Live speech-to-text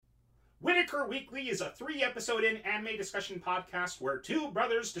Whittaker Weekly is a 3-episode anime discussion podcast where two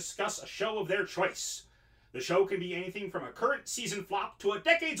brothers discuss a show of their choice. The show can be anything from a current season flop to a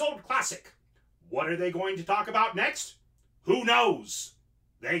decades-old classic. What are they going to talk about next? Who knows?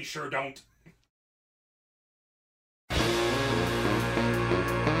 They sure don't.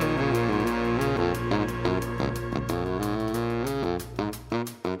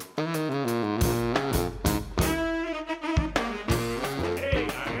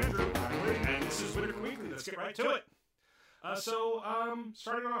 Get right to it.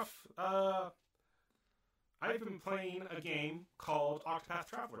 Starting off, I've been playing a game called Octopath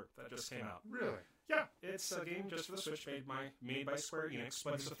Traveler that just came out. Really? Yeah, it's a game just for the Switch made by Square Enix,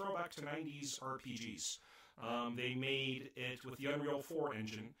 but it's a throwback to 90s RPGs. They made it with the Unreal 4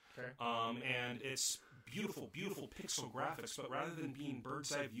 engine, Okay. and it's beautiful, beautiful pixel graphics, but rather than being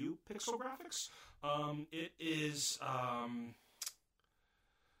bird's eye view pixel graphics, it is...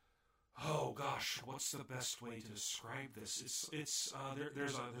 oh gosh, what's the best way to describe this? There's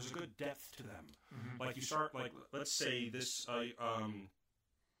a good depth to them. Mm-hmm. Like you start, like, let's say this,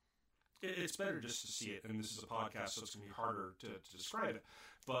 it's better just to see it, and this is a podcast, so it's going to be harder to describe it.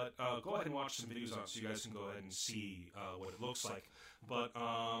 But go ahead and watch some videos on it so you guys can go ahead and see what it looks like. But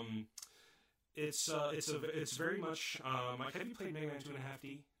it's very much like, have you played Mega Man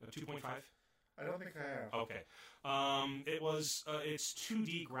 2.5D, 2.5? I don't think I have. Okay. It's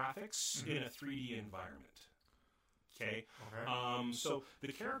 2D graphics in a 3D environment. Okay. So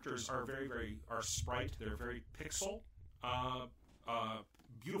the characters are are sprite. They're very pixel,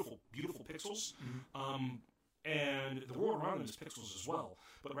 beautiful pixels. Mm-hmm. And the world around them is pixels as well.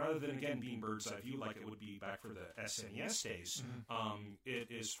 But rather than, again, being bird's eye view like it would be back for the SNES days,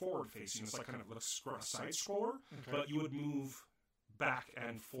 it is forward facing. It's like kind of a side scroller, but you would move back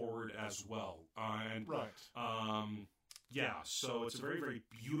and forward as well, so it's a very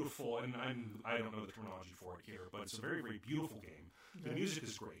beautiful, and I don't know the terminology for it here, but it's a very beautiful game. The music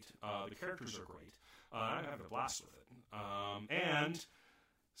is great, the characters are great. I'm having a blast with it, and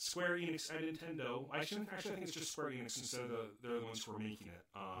Square Enix and Nintendo. I think it's just Square Enix instead of they're the ones who are making it.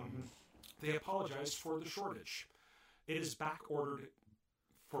 They apologized for the shortage. It is back ordered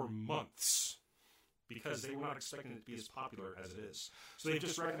for months, because they were not expecting it to be as popular as it is. So they've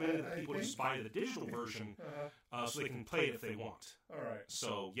just recommended that people just buy the digital version so they can play it if they want. All right.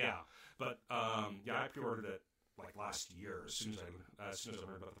 So, yeah. But, I pre-ordered it like last year as soon as I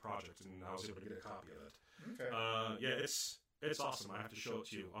learned about the project, and I was able to get a copy of it. Okay. It's awesome. I have to show it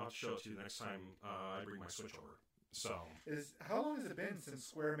to you. I'll have to show it to you the next time I bring my Switch over. So. How long has it been since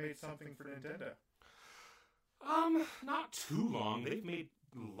Square made something for Nintendo? Not too long. They've made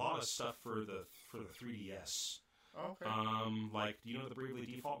a lot of stuff for the 3DS. Okay. Like, do you know the Bravely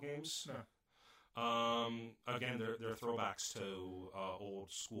Default games? No. Again, they're throwbacks to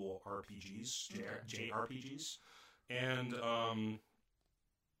old school RPGs, JRPGs, and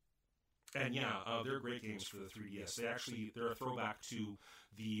they're great games for the 3DS. They're a throwback to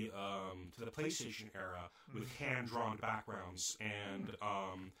the PlayStation era with hand-drawn backgrounds and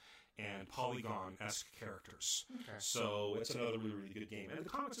polygon-esque characters. Okay. So it's another really good game. And the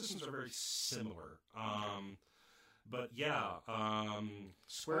combat systems are very similar.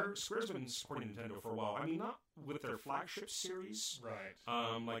 Square's been supporting Nintendo for a while. I mean, not with their flagship series. Right.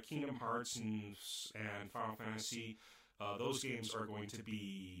 Like Kingdom Hearts and Final Fantasy. Those games are going to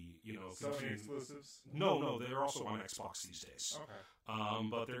be, Sony exclusives? No, they're also on Xbox these days. Okay.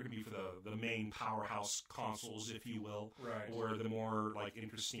 But they're going to be for the main powerhouse consoles, if you will. Right. Or the more, like,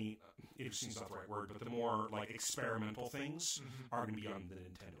 interesting is not the right word, but the more, like, experimental things are going to be on the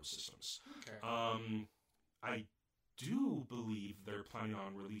Nintendo systems. Okay. I do believe they're planning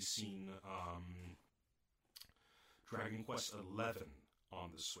on releasing Dragon Quest XI on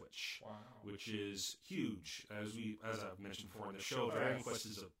the Switch, wow, which is huge. As I've mentioned before in the show, Dragon Quest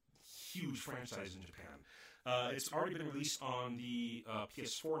is a huge franchise in Japan. It's already been released on the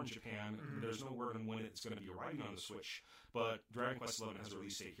PS4 in Japan. There's no word on when it's going to be arriving on the Switch, but Dragon Quest XI has a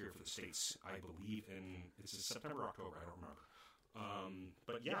release date here for the States, I believe, it's in September or October, I don't remember.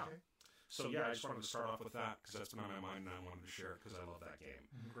 But yeah. Okay. So yeah, I just wanted to start off with that because that's been on my mind and I wanted to share it because I love that game.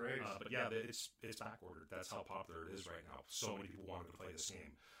 Great. But yeah, it's back ordered. That's how popular it is right now. So many people wanted to play this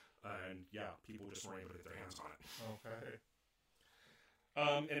game, and yeah, people just weren't able to get their hands on it.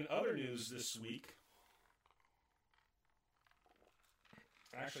 Okay. In other news this week,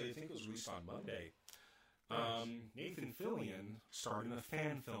 actually, I think it was released on Monday. Nathan Fillion starred in a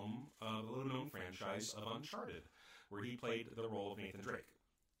fan film of the little-known franchise of Uncharted, where he played the role of Nathan Drake.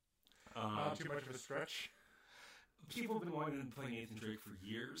 Not too much of a stretch. people have been wanting to play Nathan Drake for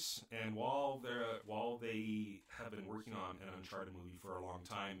years, and while they have been working on an Uncharted movie for a long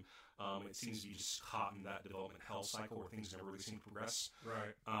time, it seems to be just caught in that development hell cycle where things never really seem to progress.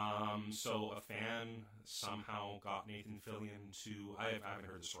 Right. So a fan somehow got Nathan Fillion to, I haven't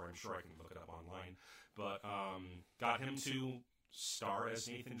heard the story, I'm sure I can look it up online, but got him to star as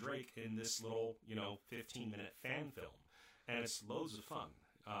Nathan Drake in this little, 15-minute fan film. And it's loads of fun.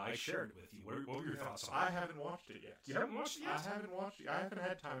 I shared it with you. What were your thoughts on it? I haven't watched it yet. You haven't watched it yet? I haven't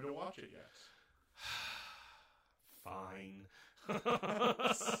had time to watch it yet. Fine.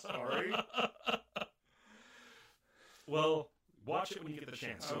 Sorry. Well, watch it when you get the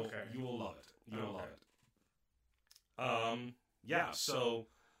chance. So Okay. You will love it. You will love it. Yeah, so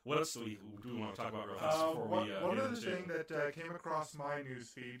what else do we want to talk about real fast before we one get other into thing that came across my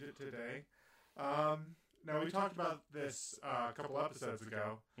newsfeed today. Now, we talked about this a couple episodes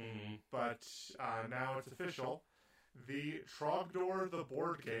ago, Mhm. but now it's official. The Trogdor the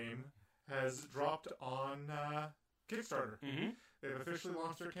board game has dropped on Kickstarter. Mhm. They've officially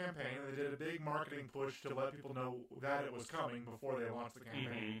launched their campaign, and they did a big marketing push to let people know that it was coming before they launched the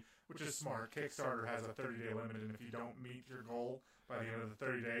campaign, Mhm. which is smart. Kickstarter has a 30-day limit, and if you don't meet your goal by the end of the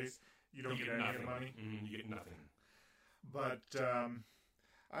 30 days, you don't You get any nothing. of the money. You get nothing. But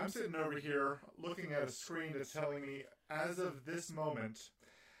I'm sitting over here looking at a screen that's telling me, as of this moment,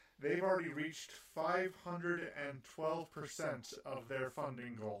 they've already reached 512% of their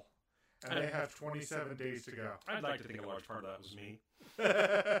funding goal. And they have 27 days to go. I'd like to think a large part of that was me.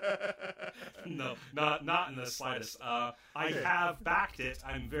 No, not in the slightest. I Okay. have backed it.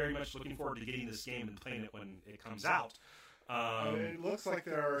 I'm very much looking forward to getting this game and playing it when it comes out. It looks like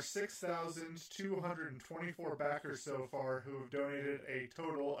there are 6,224 backers so far who have donated a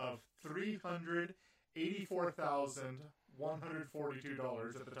total of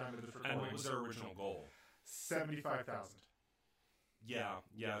 $384,142 at the time of this recording. And what was their original goal? 75,000. Yeah.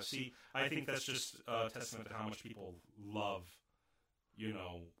 See, I think that's just a testament to how much people love,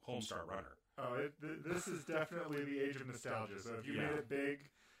 Homestar Runner. Oh, this is definitely the age of nostalgia. So if you made it big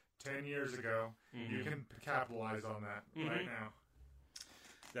 10 years ago, you can capitalize on that right now.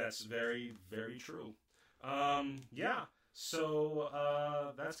 That's very, very true. Yeah. So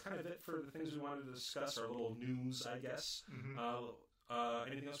that's kind of it for the things we wanted to discuss. Our little news, I guess.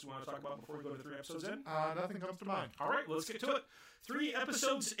 Anything else we want to talk about before we go to 3 episodes in? Nothing comes to mind. All right, let's get to it. 3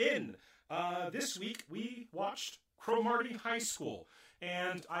 episodes in. This week we watched Cromartie High School.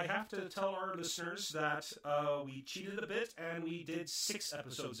 And I have to tell our listeners that we cheated a bit and we did 6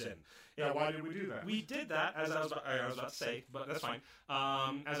 episodes in. Yeah, why did we do that? We did that, as I was about to say, but that's fine.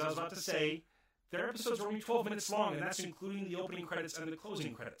 As I was about to say, their episodes are only 12 minutes long, and that's including the opening credits and the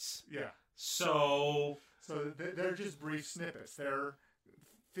closing credits. Yeah. So they're just brief snippets. They're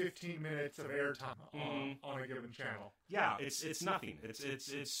 15 minutes of airtime on a given channel. Yeah, it's nothing. It's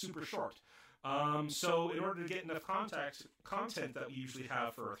super short. So in order to get enough content that we usually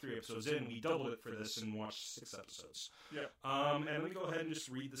have for our 3 episodes in, we doubled it for this and watched 6 episodes. Yeah. And let me go ahead and just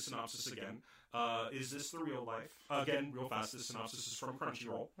read the synopsis again. Is this the real life? Again, real fast, this synopsis is from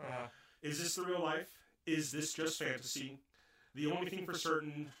Crunchyroll. Is this the real life? Is this just fantasy? The only thing for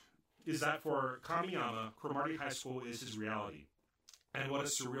certain is that for Kamiyama, Cromartie High School is his reality. And what a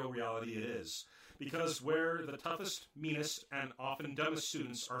surreal reality it is. Because where the toughest, meanest, and often dumbest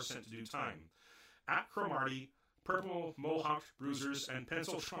students are sent to do time. At Cromartie, purple mohawked bruisers and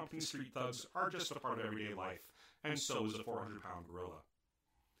pencil-chomping street thugs are just a part of everyday life. And so is a 400-pound gorilla.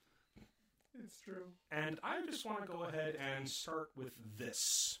 It's true. And I just want to go ahead and start with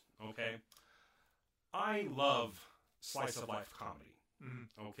this, okay? I love slice of life comedy.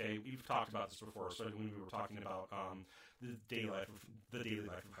 Okay, we've talked about this before, especially when we were talking about the daily life of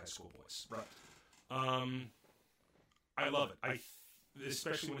high school boys. Right. I love it.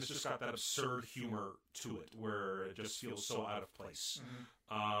 Especially when it's just got that absurd humor to it, where it just feels so out of place.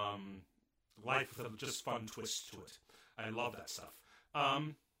 Life with a just fun twist to it. I love that stuff.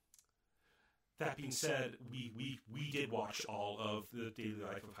 That being said, we did watch all of the daily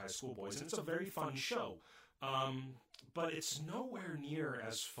life of high school boys, and it's a very fun show. But it's nowhere near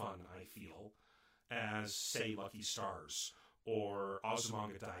as fun, I feel, as, say, Lucky Stars or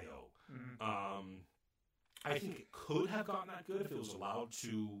Azumanga Daioh. I think it could have gotten that good if it was allowed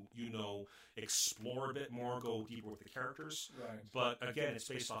to, explore a bit more, go deeper with the characters. Right. But again, it's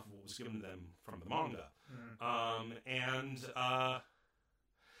based off of what was given to them from the manga.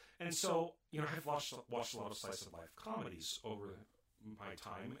 And so, I've watched a lot of slice of life comedies over my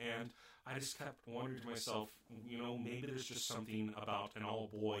time, and I just kept wondering to myself, maybe there's just something about an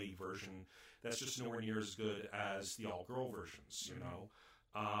all-boy version that's just nowhere near as good as the all-girl versions,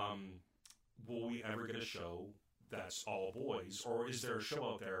 Will we ever get a show that's all boys, or is there a show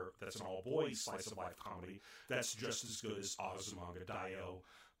out there that's an all boys slice of life comedy that's just as good as Azumanga Daioh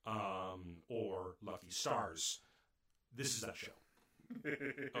or Lucky Stars? This is that show.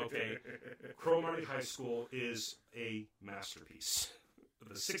 Okay, Cromartie High School is a masterpiece.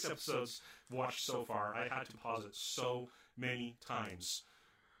 The 6 episodes watched so far, I had to pause it so many times,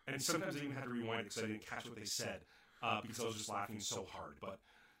 and sometimes I even had to rewind it because I didn't catch what they said because I was just laughing so hard. But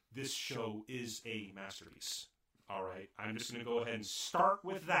this show is a masterpiece. All right, I'm just going to go ahead and start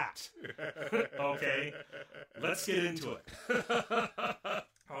with that. Okay, let's get into it.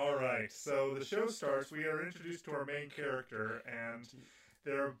 All right, so the show starts. We are introduced to our main character, and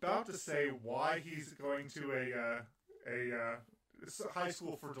they're about to say why he's going to a high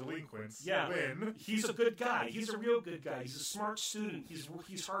school for delinquents. Yeah, when he's a good guy. He's a real good guy. He's a smart student.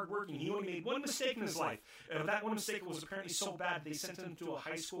 He's hardworking. He only made one mistake in his life, and that one mistake was apparently so bad they sent him to a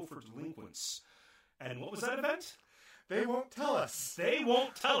high school for delinquents. And what was that event? They won't tell us. They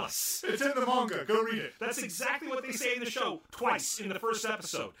won't tell us. It's in the manga. Go read it. That's exactly what they say in the show twice in the first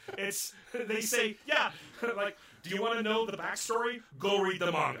episode. They say, yeah, like, do you want to know the backstory? Go read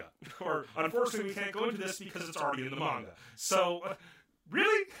the manga. Or, unfortunately, we can't go into this because it's already in the manga. So,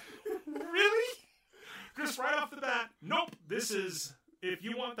 really? Really? Just right off the bat, nope, this is, if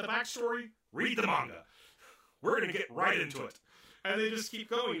you want the backstory, read the manga. We're going to get right into it. And they just keep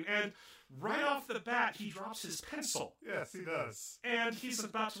going. And right off the bat, he drops his pencil. Yes, he does. And he's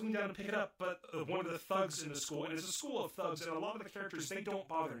about to lean down and pick it up, but one of the thugs in the school, and it's a school of thugs, and a lot of the characters, they don't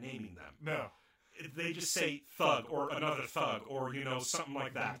bother naming them. No. They just say thug, or another thug, or, something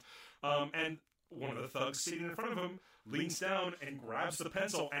like that. And one of the thugs sitting in front of him leans down and grabs the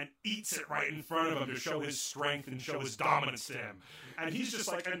pencil and eats it right in front of him to show his strength and show his dominance to him. And he's just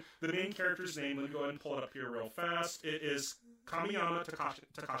like, and the main character's name, let me go ahead and pull it up here real fast. It is Kamiyama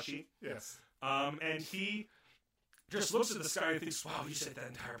Takashi. Yes. And he just looks at this guy and thinks, wow, you saved that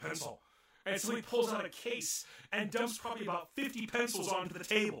entire pencil. And so he pulls out a case and dumps probably about 50 pencils onto the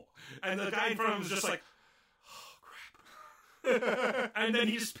table. And the guy in front of him is just like, oh, crap. And then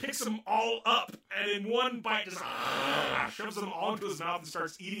he just picks them all up and in one bite just shoves them all into his mouth and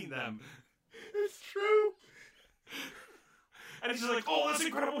starts eating them. It's true. And he's just like, oh, that's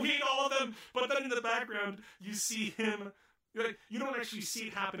incredible, he ate all of them. But then in the background, you see him. You don't actually see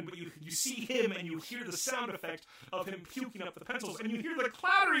it happen, but you see him and you hear the sound effect of him puking up the pencils, and you hear the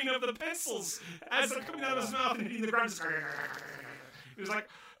clattering of the pencils as they're coming out of his mouth and hitting the ground. He's like,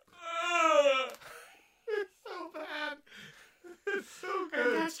 ugh. It's so bad. It's so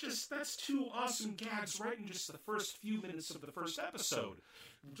good. And that's 2 awesome gags right in just the first few minutes of the first episode.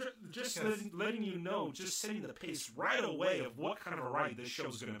 Just Yes. letting you know, just setting the pace right away of what kind of a ride this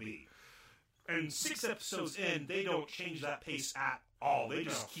show's going to be. And 6 episodes in, they don't change that pace at all. They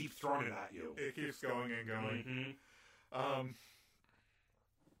just keep throwing it at you. It keeps going and going. Mm-hmm.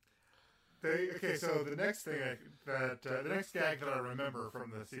 So the next thing the next gag that I remember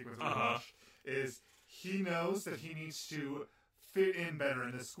from the sequence we watched is he knows that he needs to fit in better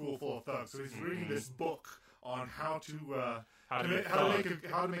in this school full of thugs. So he's reading this book on how to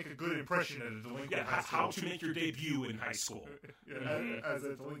make a good impression at a delinquent high school. How to make your debut in high school. As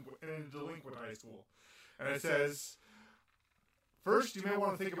a delinquent high school. And it says, first you may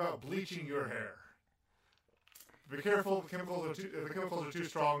want to think about bleaching your hair. Be careful, the chemicals are too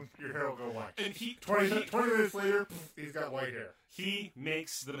strong, your hair will go white. And 20 minutes later, he's got white hair. He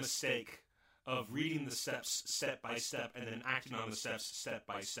makes the mistake of reading the steps step by step and then acting on the steps step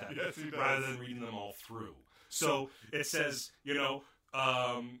by step, Yes, he does. rather than reading them all through. So it says,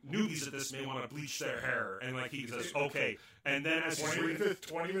 newbies at this may want to bleach their hair, and like he says, okay, and then as he's reading,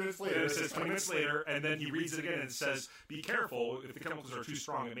 20 minutes later, it says 20 minutes later, and then he reads it again and it says, be careful, if the chemicals are too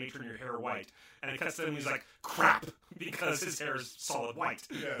strong, it may turn your hair white. And it cuts to him and he's like, crap, because his hair is solid white.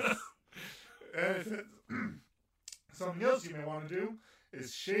 Yes. And it says, something else you may want to do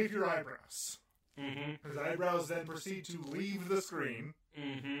is shave your eyebrows. Mm-hmm. His eyebrows then proceed to leave the screen.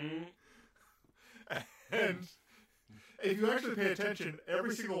 Mm-hmm. And if you actually pay attention,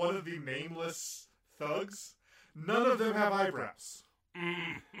 every single one of the nameless thugs, none of them have eyebrows.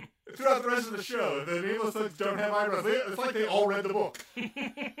 Throughout the rest of the show, the nameless thugs don't have eyebrows. It's like they all read the book.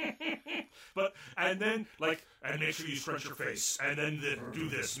 And make sure you scrunch your face, and then do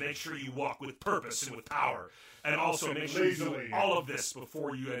this. Make sure you walk with purpose and with power, and also make sure you do all of this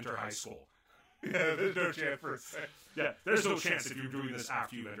before you enter high school. Yeah, there's no chance for a second. Yeah, there's no chance if you're doing this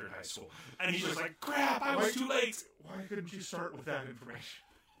after you entered high school. And he's just like, crap, I was too late. Why couldn't you start with that information?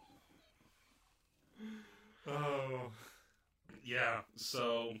 Oh. Yeah,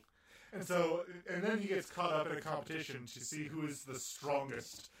 And then he gets caught up in a competition to see who is the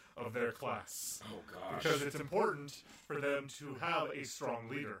strongest of their class. Oh, gosh. Because it's important for them to have a strong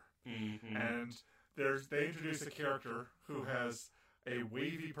leader. Mm-hmm. And they introduce a character who has a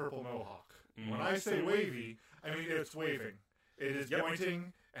wavy purple mohawk. Mm-hmm. When I say wavy, I mean it's waving. It is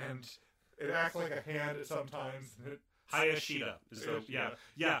pointing, and it acts like a hand at sometimes. Hayashida is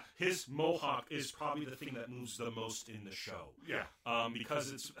yeah. His mohawk is probably the thing that moves the most in the show. Yeah.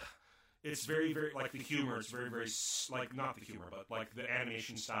 Because it's very, very, like, the humor is very, very, like, not the humor, but, like, the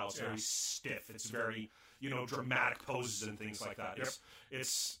animation style is very stiff. It's very, dramatic poses and things like that. Yep.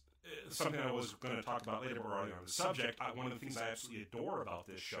 It's something I was going to talk about later, but we're already on the subject. One of the things I absolutely adore about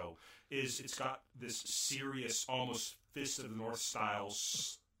this show is it's got this serious, almost Fist of the North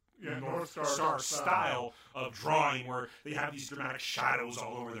North Star style of drawing, where they have these dramatic shadows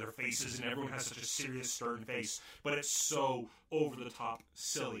all over their faces, and everyone has such a serious, stern face. But it's so over the top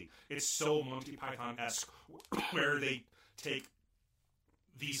silly. It's so Monty Python-esque, where they take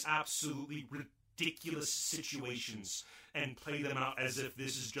these absolutely ridiculous situations and play them out as if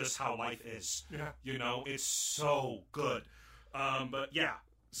this is just how life is. Yeah. It's so good. But yeah,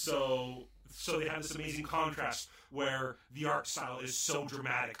 so they have this amazing contrast where the art style is so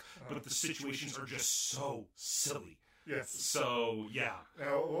dramatic, but the situations are just so silly. Yes. So, yeah.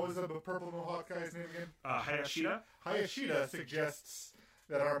 Now, what was the purple mohawk guy's name again? Hayashida? Hayashida suggests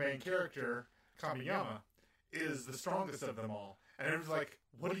that our main character, Kamiyama, is the strongest of them all. And everyone's like,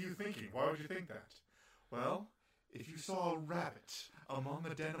 what are you thinking? Why would you think that? Well, if you saw a rabbit among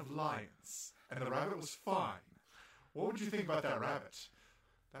the den of lions, and the rabbit was fine, what would you think about that rabbit?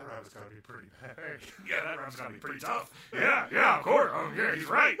 That rabbit's got to be pretty bad. Yeah, that rabbit's got to be pretty tough. Yeah, of course. Oh, yeah, he's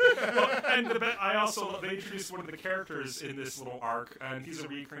right. And they introduced one of the characters in this little arc, and he's a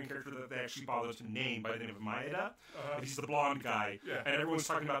recurring character that they actually bothered to name by the name of Maeda. He's the blonde guy. Yeah. And everyone's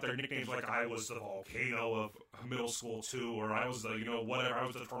talking about their nicknames like, I was the volcano of middle school 2, or I was the, whatever, I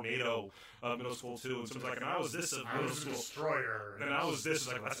was the tornado of middle school 2. And someone's like, and I was this of middle school. I was the destroyer. And I was this. It's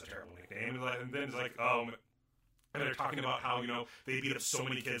like, well, that's a terrible nickname. And then it's like, and they're talking about how, they beat up so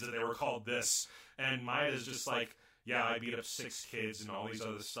many kids that they were called this. And Maeda's just like, yeah, I beat up 6 kids and all these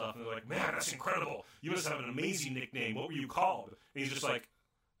other stuff. And they're like, man, that's incredible. You must have an amazing nickname. What were you called? And he's just like,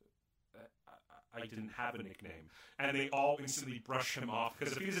 I didn't have a nickname. And they all instantly brush him off,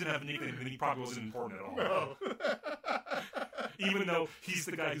 because if he didn't have a nickname, then he probably wasn't important at all. No. Even though he's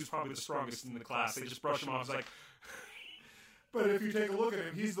the guy who's probably the strongest in the class, they just brush him off. It's like... But if you take a look at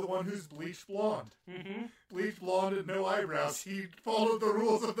him, he's the one who's bleached blonde. Mm-hmm. Bleached blonde and no eyebrows. He followed the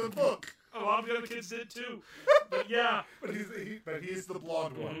rules of the book. A lot of the other kids did too. But yeah. But he's the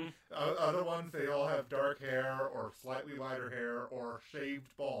blonde one. Other ones, they all have dark hair or slightly lighter hair or shaved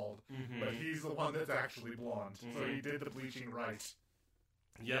bald. Mm-hmm. But he's the one that's actually blonde. Mm-hmm. So he did the bleaching right.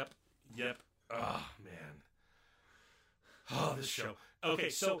 Yep. Oh, man. Oh, this show. Okay,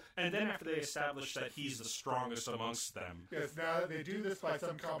 so, and then after they establish that he's the strongest amongst them. Yes, now they do this by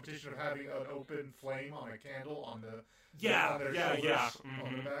some competition of having an open flame on a candle on the Mm-hmm.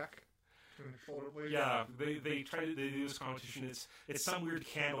 on the back. Shoulder blades. Yeah, they do this competition. It's some weird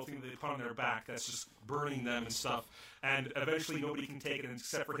candle thing that they put on their back that's just burning them and stuff. And eventually nobody can take it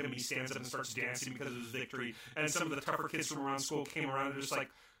except for him. He stands up and starts dancing because of his victory. And some of the tougher kids from around school came around and just like,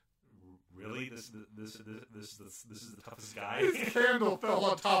 really? This is the toughest guy? His candle fell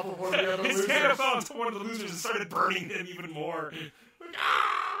on top of one of the other losers. His candle fell on top of one of the losers and started burning him even more.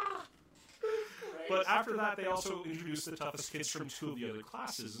 But after that, they also introduced the toughest kids from 2 of the other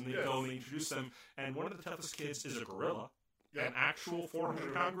classes, and they go and they introduce them. And one of the toughest kids is a gorilla, an actual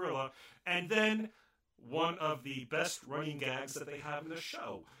 400-pound gorilla, and then one of the best running gags that they have in the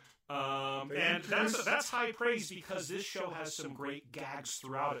show. And that's high praise, because this show has some great gags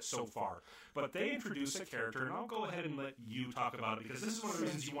throughout it so far. But they introduce a character, and I'll go ahead and let you talk about it, because this is one of the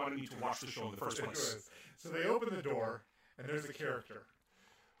reasons you wanted me to watch the show in the first place. So they open the door, and there's a character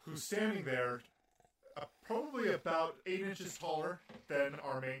who's standing there, probably about 8 inches taller than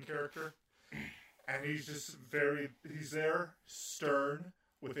our main character. And he's just he's there, stern,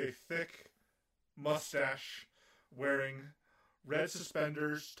 with a thick mustache, wearing red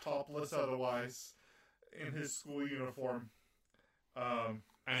suspenders, topless otherwise, in his school uniform. And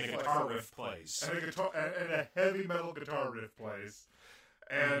a guitar riff plays. And a heavy metal guitar riff plays.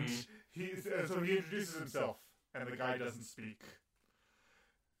 And so he introduces himself, and the guy doesn't speak.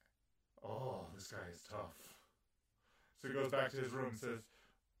 Oh, this guy is tough. So he goes back to his room and says,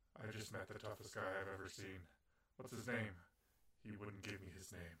 I just met the toughest guy I've ever seen. What's his name? He wouldn't give me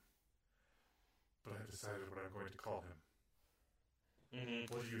his name. But I've decided what I'm going to call him.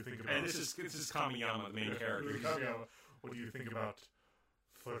 Mm-hmm. What do you think about... And this is Kamiyama, the main character. Kamiyama, what do you think about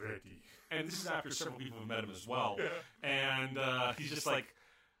Freddy? And this is after several people have met him as well. And he's just like,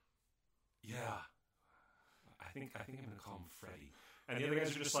 Yeah. I think I'm going to call him Freddy. And the other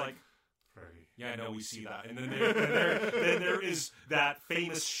guys are just like, Freddy. yeah, I know, we see that. And then there is that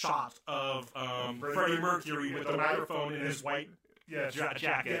famous shot of Freddie Mercury with the microphone in his white jacket.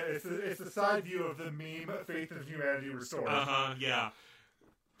 Yeah, it's the side view of the meme Faith in Humanity Restored. Yeah.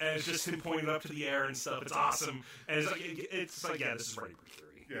 And it's just him pointing up to the air and stuff. It's awesome. And it's like yeah, this is Freddie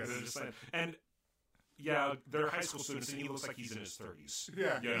Mercury. Yes. And yeah, they're high school students, and he looks like he's in his 30s.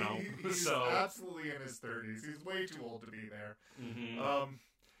 Yeah, you know, he's absolutely in his 30s. He's way too old to be there. Mm-hmm.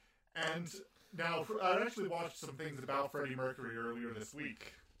 And now I actually watched some things about Freddie Mercury earlier this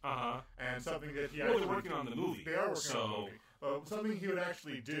week. And something that he they're working on the movie. They are working on the movie. Something he would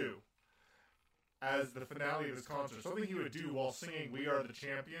actually do as the finale of his concert, something he would do while singing "We Are the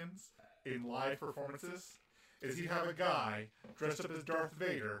Champions" in live performances, is he'd have a guy dressed up as Darth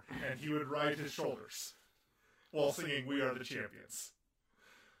Vader, and he would ride his shoulders while singing "We Are the Champions."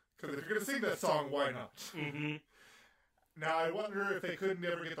 Because if you're going to sing that song, why not? Mm-hmm. Now, I wonder if they couldn't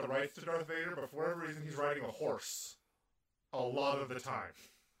ever get the rights to Darth Vader, but for whatever reason, he's riding a horse a lot of the time.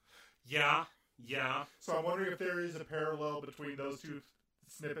 Yeah. So I'm wondering if there is a parallel between those two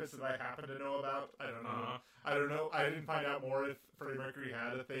snippets that I happen to know about. I don't know. I don't know. I didn't find out more if Freddie Mercury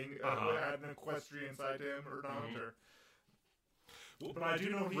had a thing, had an equestrian side to him or not. But I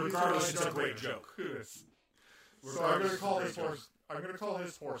do know he regardless, it's a great joke. So I'm going to call his horse. I'm going to call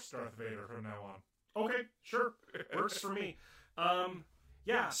his horse Darth Vader from now on. Okay, sure, works for me.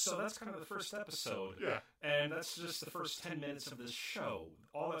 Yeah, so that's kind of the first episode. Yeah. And that's just the first 10 minutes of this show.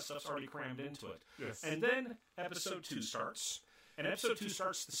 All that stuff's already crammed into it. Yes. And then episode 2 starts. And episode 2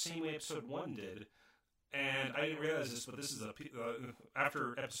 starts the same way episode 1 did. And I didn't realize this, but this is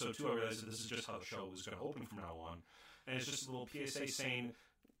after episode 2, I realized that this is just how the show was going to open from now on. And it's just a little PSA saying,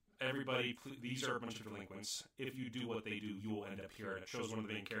 everybody, these are a bunch of delinquents. If you do what they do, you will end up here. And it shows one of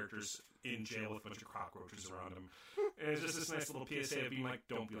the main characters in jail with a bunch of cockroaches around him. And it's just this nice little PSA of being like,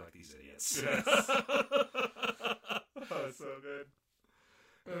 don't be like these idiots. Yes. That's so good.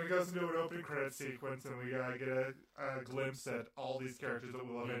 And it goes into an opening credit sequence, and we get a glimpse at all these characters that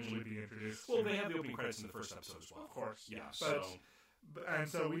will eventually be introduced. Well, they have the opening credits in the first episode as well. Of course. Yeah, and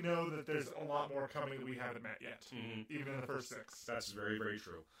so we know that there's a lot more coming that we haven't met yet, even in the first 6. That's very, very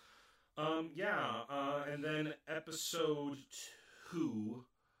true. And then episode 2,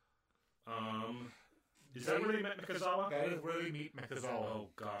 is that where they met Mikazawa? That is where they meet Mikazawa. Oh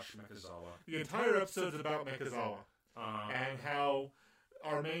gosh, Mikazawa. The entire episode's about Mikazawa, and how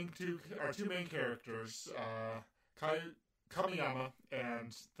our two main characters, Kamiyama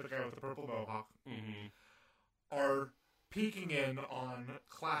and the guy with the purple mohawk, are peeking in on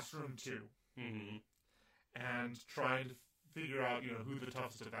Classroom 2, and trying to figure out, who the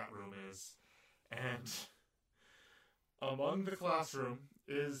toughest of that room is. And among the classroom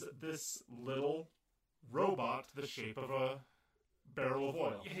is this little robot the shape of a barrel of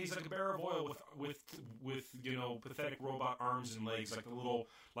oil. Yeah, he's like a barrel of oil with pathetic robot arms and legs,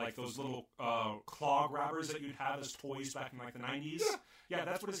 like those little claw grabbers that you'd have as toys back in like the 90s. Yeah,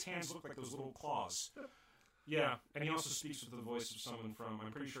 that's what his hands look like, those little claws. Yeah, and he also speaks with the voice of someone from,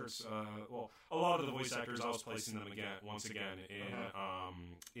 I'm pretty sure it's, a lot of the voice actors, I was placing them once again in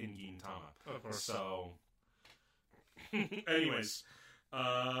Gintama. Of course. So, anyways,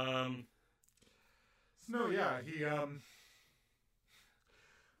 no, yeah, he,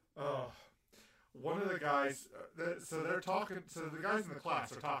 one of the guys, so they're talking, so the guys in the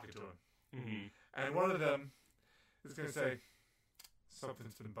class are talking to him. And one of them is going to say,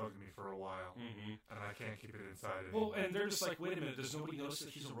 something's been bugging me for a while, and I can't keep it inside anymore. Well, and they're just like, wait a minute, does nobody notice that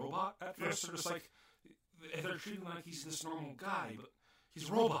he's a robot at first? They're just like, they're treating him like he's this normal guy, but he's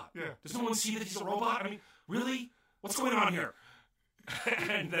a robot. Yeah. Does no one see that he's a robot? I mean, really? What's going on here?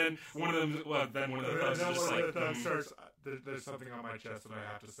 And then one of them, thugs is just like, starts, there's something on my chest that I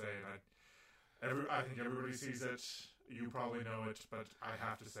have to say, and I think everybody sees it. You probably know it, but I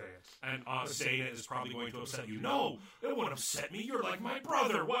have to say it. And saying it is probably going to upset you. No, it won't upset me. You're like my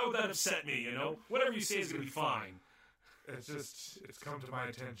brother. Why would that upset me? Whatever you say is going to be fine. It's come to my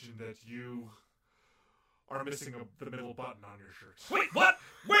attention that you are missing the middle button on your shirt. Wait, what?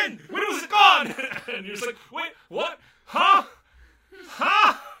 When was it gone? And you're just like, wait, what? Huh?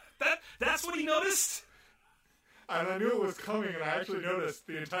 That's what he noticed? And I knew it was coming, and I actually noticed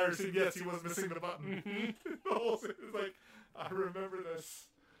the entire scene. Yes, he was missing the button. The whole scene was like, I remember this.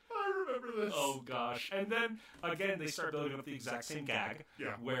 Oh, gosh. And then, again, they start building up the exact same gag.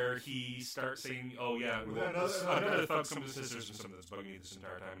 Yeah. Where he starts saying, oh, yeah, another thug comes to his sisters and something that's bugging me this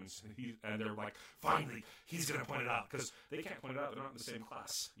entire time. And they're like, finally, he's going to point it out. Because they can't point it out. They're not in the same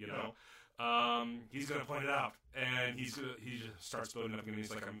class, he's gonna point it out, and he just starts building up, and he's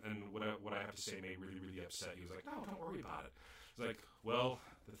like, and what I have to say made really, really upset. He was like, no, don't worry about it. He's like, well,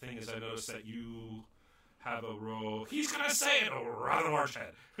 the thing is, I noticed that you have a he's gonna say it, a rather large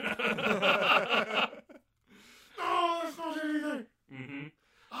head. No, that's not anything. Mm-hmm.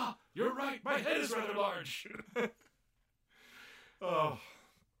 Ah, you're right. My head is rather large. Oh,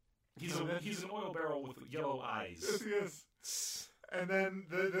 he's an oil barrel with yellow eyes. yes, he is. And then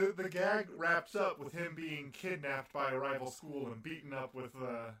the gag wraps up with him being kidnapped by a rival school and beaten up with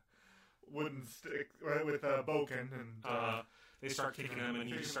wooden stick with Boken, and they start kicking him, and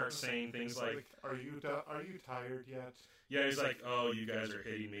he just starts saying things like, "Are you tired yet?" Yeah, he's like, "Oh, you guys are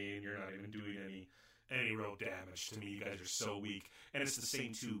hitting me, and you're not even doing any real damage to me. You guys are so weak." And it's the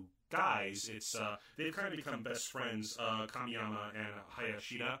same two guys. It's they've kind of become best friends, Kamiyama and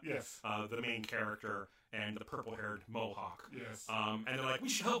Hayashida. Yes. The main character and the purple-haired mohawk. Yes. And they're like, we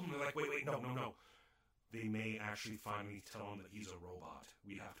should help him. They're like, wait, no. They may actually finally tell him that he's a robot.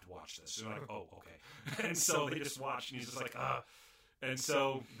 We have to watch this. They're like, oh, okay. And so they just watch, and he's just like, And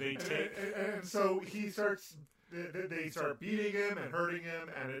so they take... And so he starts... They start beating him and hurting him,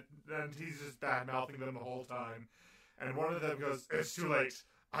 and he's just bad-mouthing them the whole time. And one of them goes, "It's too late.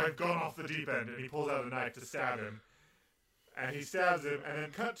 I've gone off the deep end." And he pulls out a knife to stab him. And he stabs him, and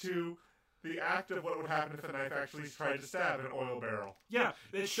then cut to the act of what would happen if the knife actually tried to stab an oil barrel. Yeah,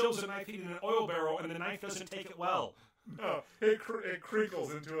 it shows a knife hitting an oil barrel, and the knife doesn't take it well. No, it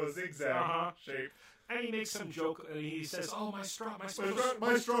crinkles into a zigzag shape. And he makes some joke, and he says, "Oh, my strawberry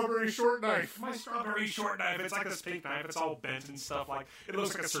short knife. My strawberry short knife. It's like this pink knife. It's all bent and stuff. Like it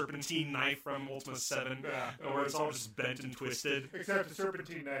looks like a serpentine knife from Ultima 7, where it's all just bent and twisted. Except the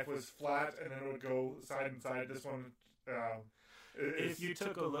serpentine knife was flat, and then it would go side and side. This one, if you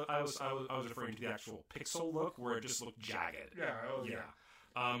took a look, I was referring to the actual pixel look, where it just looked jagged.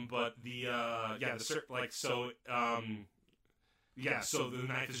 But so the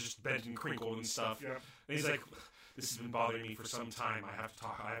knife is just bent and crinkled and stuff. Yeah. And he's like, "This has been bothering me for some time. I have to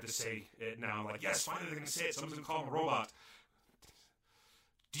talk. I have to say it now." I'm like, "Yes, finally they're going to say it. Someone's going to call him a robot."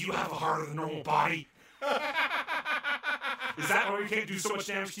 "Do you have a heart of the normal body?" Is that why we can't do so much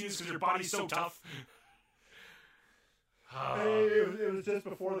damage to you? Because your body's so tough? It was just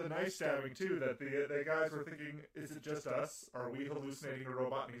before the knife stabbing, too, that the guys were thinking, is it just us? Are we hallucinating a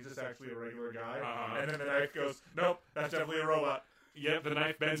robot and he's just actually a regular guy? And then the knife goes, nope, that's definitely a robot. Yep, the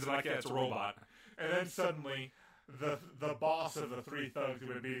knife bends and like, yeah, it's a robot. And then suddenly, the boss of the three thugs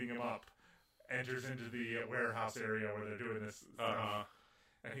who had beating him up enters into the warehouse area where they're doing this stuff.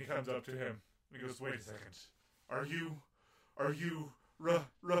 And he comes up to him, and he goes, "Wait a second. Are you,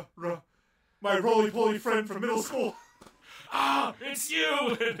 my roly-poly friend from middle school?" "Ah, it's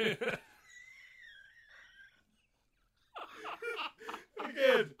you!"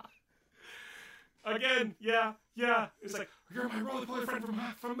 Again, yeah. It's like, "You're my roly-poly friend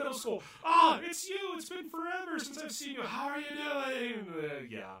from middle school." "Ah, it's you! It's been forever since I've seen you. How are you doing?"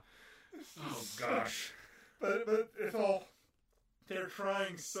 Yeah. Oh, gosh. But it's all... They're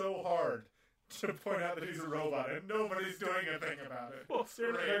trying so hard to point out that he's a robot, and nobody's doing a thing about it. Well,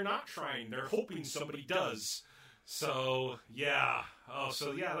 they're not trying. They're hoping somebody does. So, yeah. Oh,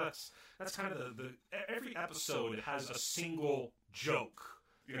 so yeah, that's kind of the every episode has a single joke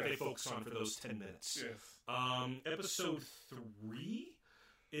that they focus on for those 10 minutes. Yes. Episode 3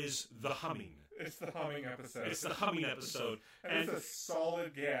 is the humming. It's the humming episode. It's the humming episode. And it's a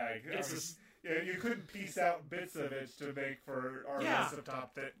solid gag. You couldn't piece out bits of it to make for our list of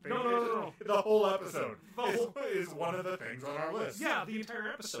top 10 things. No. The whole episode is one of the things on our list. Yeah, the entire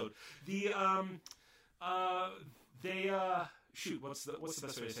episode. What's the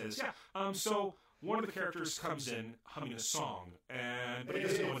best way to say this? Yeah. So one of the characters comes in humming a song, but he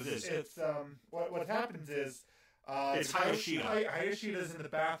doesn't know what it is. It's what happens is it's Hayashida. Hayashida's in the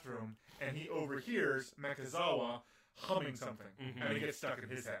bathroom, and he overhears Mekazawa humming something, and it gets stuck in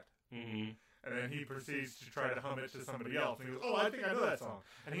his head. Mm-hmm. And then he proceeds to try to hum it to somebody else. And he goes, "Oh, I think I know that song."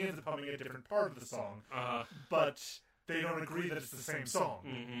 And he ends up humming a different part of the song. But they don't agree that it's the same song.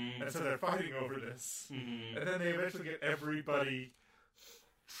 Mm-hmm. And so they're fighting over this. Mm-hmm. And then they eventually get everybody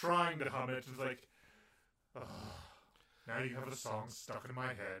trying to hum it. It's like, now you have a song stuck in my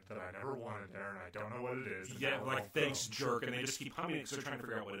head that I never wanted there, and I don't know what it is. Yeah, like, thanks, jerk. And they just keep humming it because they're trying to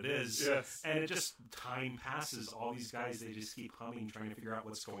figure out what it is. Yes. And it just, time passes. All these guys, they just keep humming, trying to figure out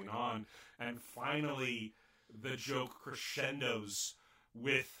what's going on. And finally, the joke crescendos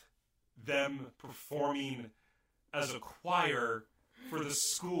with them performing as a choir for the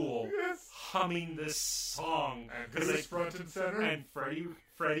school, humming this song. And he's front and center. And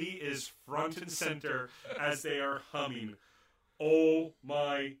Freddy is front and center as they are humming. Oh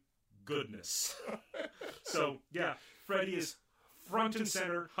my goodness. So, yeah, Freddy is front and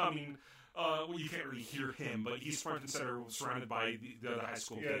center humming. Well, you can't really hear him, but he's front and center, surrounded by the other high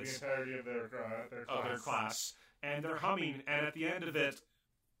school kids. The entirety of their class. And they're humming. And at the end of it,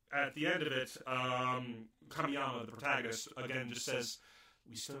 Kamiyama, the protagonist, again just says,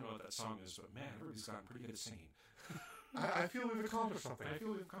 "We still don't know what that song is, but man, everybody's gotten pretty good at singing." I feel we've accomplished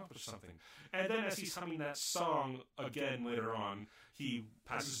something. And then as he's humming that song again later on, he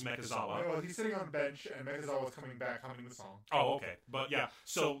passes Mechazawa. Well, he's sitting on the bench, and Mechazawa's coming back humming the song. Oh, okay. But yeah,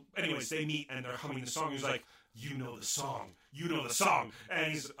 so anyways, they meet, and they're humming the song. He's like, "You know the song. You know the song."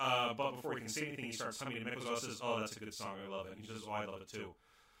 And he's, but before he can say anything, he starts humming, and Mechazawa says, "Oh, that's a good song. I love it." And he says, "Oh, I love it too."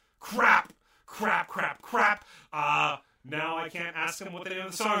 Crap! Now I can't ask him what the name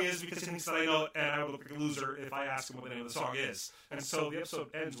of the song is because he thinks that I know it, and I would look like a loser if I ask him what the name of the song is. And so the episode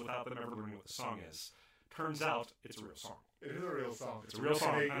ends without them ever learning what the song is. Turns out it's a real song. It is a real song. It's a real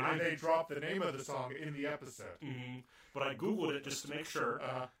song. And they drop the name of the song in the episode. Mm-hmm. But I Googled it just to make sure.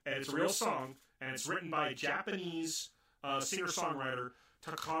 And it's a real song, and it's written by Japanese singer-songwriter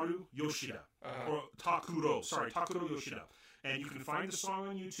Takaru Yoshida. Or Takuro Yoshida. And you can find the song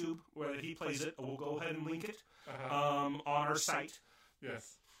on YouTube where he plays it. We'll go ahead and link it on our site.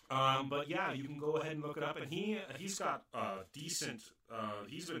 Yes. But yeah, you can go ahead and look it up. And he's got decent.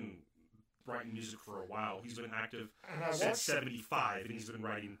 He's been writing music for a while. He's been active since 75, and he's been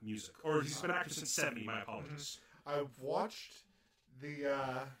writing music. Or he's been active since 70. My apologies. I've watched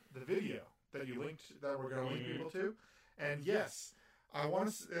the video that you linked, that we're going to link people to, and yes, I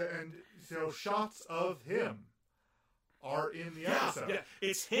want to. And so shots of him are in the episode. Yeah,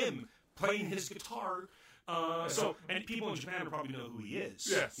 it's him playing his guitar. And people in Japan probably know who he is.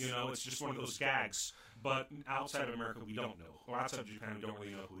 Yes. You know, it's just one of those gags. But outside of America, we don't know. Or outside of Japan, we don't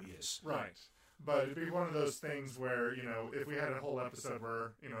really know who he is. Right. But it'd be one of those things where, you know, if we had a whole episode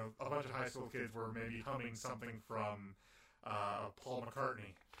where, you know, a bunch of high school kids were maybe humming something from Paul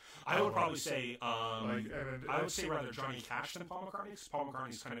McCartney. I would probably say, I would say rather Johnny Cash than Paul McCartney, because Paul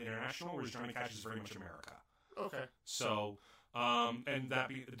McCartney's kind of international, whereas Johnny Cash is very much America. Okay. So,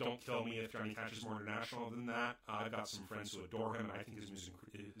 don't kill me if Johnny Cash is more international than that. I've got some friends who adore him, and I think his music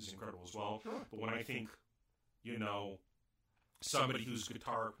is incredible as well. Sure. But when I think, you know, somebody whose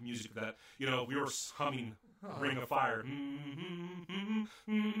guitar music that, you know, we were humming Ring of Fire,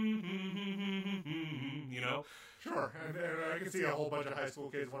 you know? Sure, and I can see a whole bunch of high school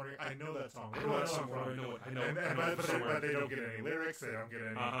kids wondering, I know that song. I know that song. But they don't get any lyrics, they don't get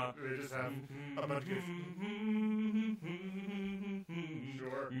any, they just have a bunch of kids.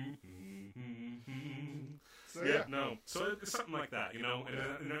 Sure. So, yeah. No. So it's something like that, you know?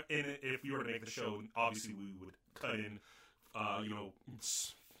 And if we were to make the show, obviously we would cut in, you know,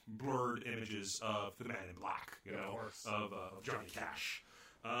 blurred images of the Man in Black, you know, of Johnny Cash.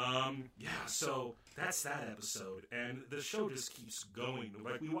 So that's that episode, and the show just keeps going.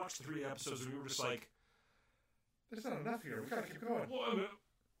 Like, we watched 3 episodes, and we were just like, there's not enough here. We gotta keep going. Well, I mean,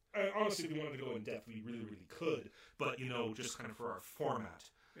 honestly, if we wanted to go in depth, we really, really could. But, you know, just kind of for our format,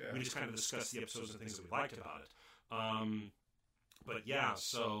 we just kind of discussed the episodes and things that we liked about it. But yeah,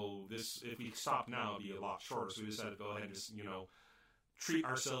 so if we stop now, it'd be a lot shorter. So we decided to go ahead and just, you know, treat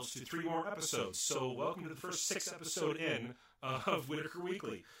ourselves to 3 more episodes. So welcome to the first 6 episode in of Whitaker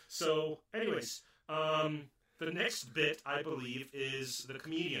Weekly. So, anyways, the next bit, I believe, is the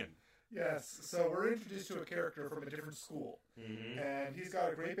comedian. Yes, so we're introduced to a character from a different school. Mm-hmm. And he's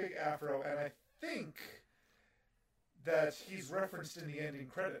got a great big afro, and I think that he's referenced in the ending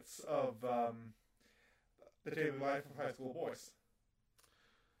credits of The Daily Life of High School Boys.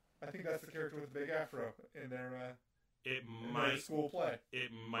 I think that's the character with the big afro in their school play.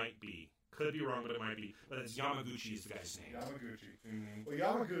 It might be. Could be wrong, but it might be. But it's Yamaguchi is the guy's name. Yamaguchi. Mm-hmm. Well,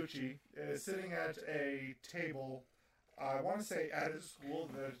 Yamaguchi is sitting at a table. I want to say at his school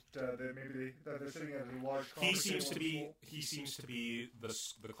that they're sitting at a large. He seems to be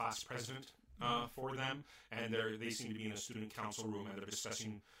the class president for them, and they seem to be in a student council room, and they're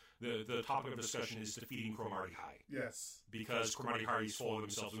discussing. The topic of discussion is defeating Cromartie High. Yes. Because Cromartie High is full of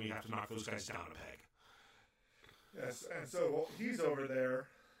themselves, and we have to knock those guys down a peg. Yes, and so he's over there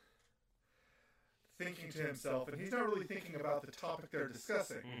thinking to himself, and he's not really thinking about the topic they're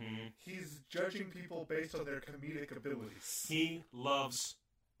discussing. Mm-hmm. He's judging people based on their comedic abilities. He loves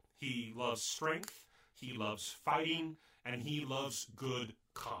strength, he loves fighting, and he loves good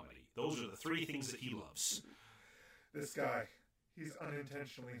comedy. Those are the 3 things that he loves. This guy, he's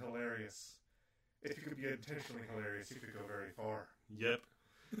unintentionally hilarious. If you could be intentionally hilarious, you could go very far. Yep.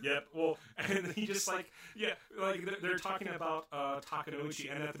 Well, and he just they're talking about Takenouchi,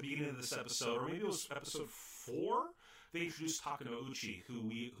 and at the beginning of this episode, or maybe it was episode 4, they introduced Takanouchi, who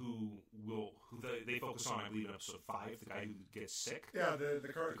they focus on, I believe, in episode 5, the guy who gets sick. Yeah, the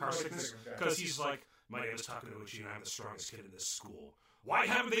car sickness. Because he's like, my name is Takanouchi, and I'm the strongest kid in this school. Why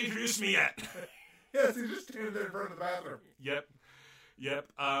haven't they introduced me yet? Yes, he's just standing there in front of the bathroom. Yep.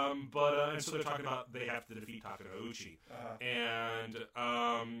 And so they're talking about they have to defeat Takanouchi. And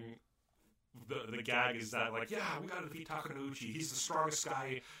the gag is that, like, yeah, we gotta defeat Takanouchi. He's the strongest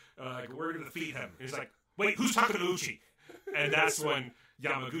guy. We're gonna defeat him. And he's like, wait, who's Takanouchi? And that's when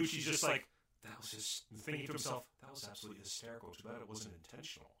Yamaguchi's just like, that was just thinking to himself, that was absolutely hysterical. Too bad it wasn't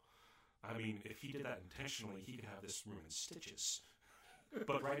intentional. I mean, if he did that intentionally, he could have this room in stitches.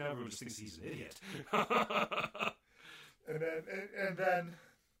 But right now, everyone just thinks he's an idiot. and then,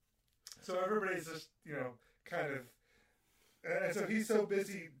 so everybody's just, kind of, and so he's so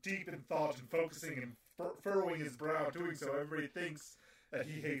busy, deep in thought and focusing and furrowing his brow, doing so, everybody thinks that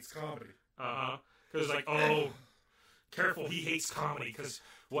he hates comedy. Because like, oh, careful, he hates comedy. Because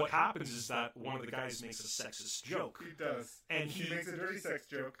what happens is that one of the guys makes a sexist joke. He does, and he makes a dirty sex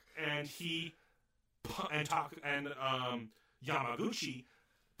joke, and Yamaguchi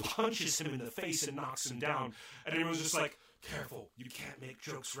punches him in the face and knocks him down, and everyone's just like, careful, you can't make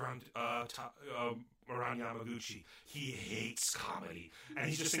jokes around Yamaguchi. He hates comedy. And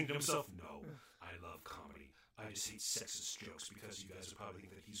he's just thinking to himself, no, I love comedy. I just hate sexist jokes because you guys would probably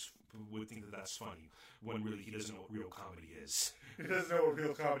think that would think that that's funny, when really he doesn't know what real comedy is. He doesn't know what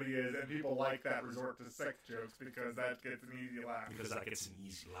real comedy is, and people like that resort to sex jokes because that gets an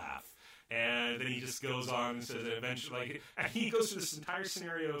easy laugh. And then he just goes on and says that eventually, and he goes through this entire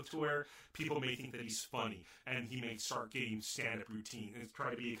scenario to where people may think that he's funny, and he may start getting stand-up routine, and try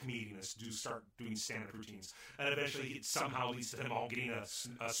to be a comedian, and start doing stand-up routines. And eventually it somehow leads to him all getting a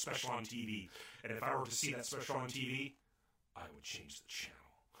special on TV. And if I were to see that special on TV, I would change the channel.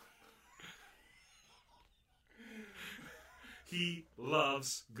 He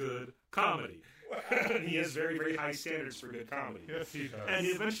loves good comedy. He has very, very high standards for good comedy. Yes, he does. And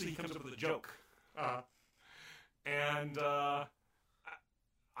eventually he comes up with a joke. And I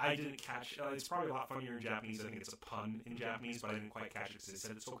didn't catch... it's probably a lot funnier in Japanese. I think it's a pun in Japanese, but I didn't quite catch it because they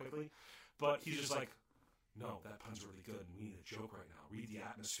said it so quickly. But he's just like, no, that pun's really good, and we need a joke right now. Read the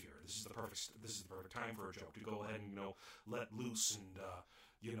atmosphere. This is the perfect time for a joke, to go ahead and, let loose and,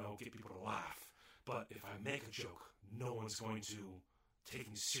 get people to laugh. But if I make a joke, no one's going to take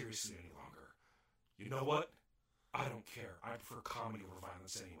me seriously any longer. You know what? I don't care. I prefer comedy over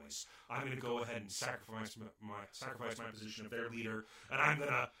violence anyways. I'm going to go ahead and sacrifice my position of their leader, and I'm going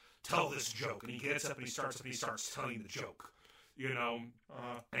to tell this joke. And he gets up and he starts telling the joke.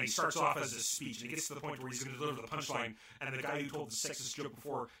 And he starts off as a speech, and he gets to the point where he's going to deliver the punchline, and the guy who told the sexist joke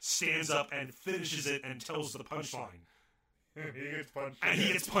before stands up and finishes it and tells the punchline.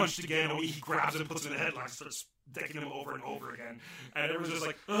 He gets punched again, and he grabs him, puts him in the headlock, starts decking him over and over again. And everyone's just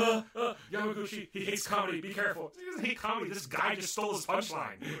like, Yamaguchi, he hates comedy, be careful. He doesn't hate comedy, this guy just stole his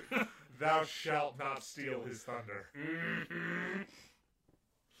punchline. Thou shalt not steal his thunder.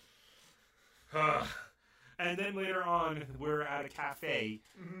 And then later on, we're at a cafe,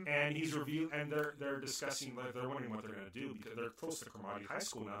 and he's and they're discussing, like, they're wondering what they're going to do, because they're close to Cromartie High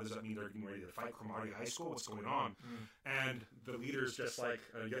School now. Does that mean they're getting ready to fight Cromartie High School? What's going on? And the leader's just like,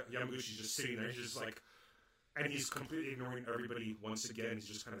 Yamaguchi's just sitting there, he's just like, and he's completely ignoring everybody once again. He's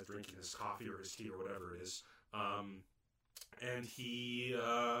just kind of drinking his coffee or his tea or whatever it is. And he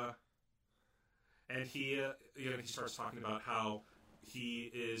starts talking about how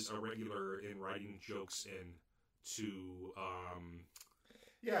he is a regular in writing jokes to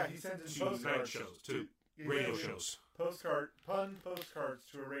he sends in postcards to radio shows. Pun postcards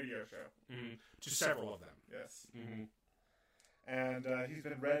to a radio show. To several of them. Yes. And he's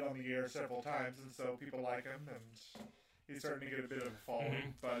been read on the air several times, and so people like him, and he's starting to get a bit of a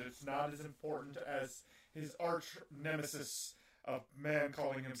following, but it's not as important as his arch nemesis, a man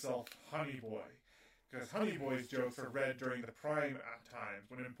calling himself Honey Boy. Because Honey Boy's jokes are read during the prime times,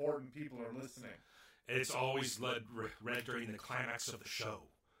 when important people are listening. It's always read during the climax of the show.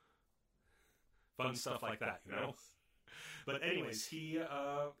 Fun stuff like that, Yes. But anyways, he,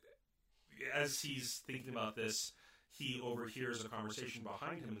 as he's thinking about this, he overhears a conversation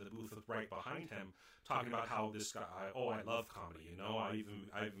behind him in the booth right behind him, talking about how this guy, I love comedy, I've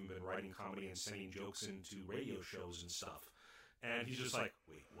even been writing comedy and sending jokes into radio shows and stuff. And he's just like,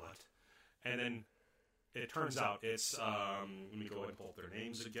 wait, what? And then it turns out it's, let me go ahead and pull up their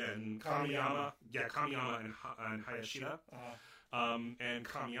names again. Kamiyama and Hayashida. And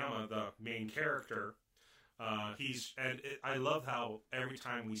Kamiyama, the main character, I love how every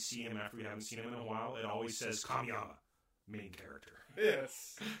time we see him after we haven't seen him in a while, it always says Kamiyama. main character.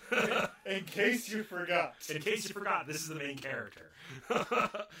 Yes. In case you forgot. In case you forgot, this is the main character.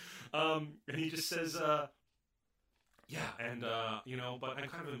 And he just says, but I'm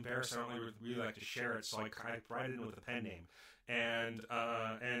kind of embarrassed. I don't really like to share it, so I write it in with a pen name. And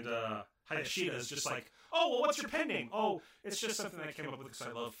Hayashida is just like, oh, well, what's your pen name? Oh, it's just something I came up with because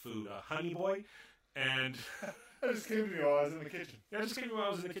I love food. Honey Boy. And that just came to me while I was in the kitchen. Yeah, it just came to me while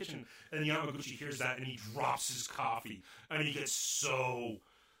I was in the kitchen. And Yamaguchi hears that, and he drops his coffee. And he gets so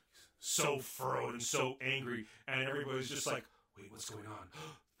furrowed and so angry. And everybody's just like, wait, what's going on?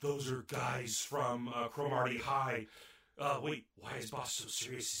 Those are guys from Cromartie High. Wait, why is boss so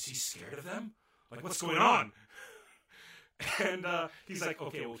serious? Is he scared of them? Like, what's going on? And he's like,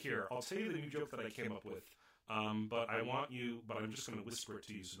 okay, well, here, I'll tell you the new joke that I came up with. But I'm just going to whisper it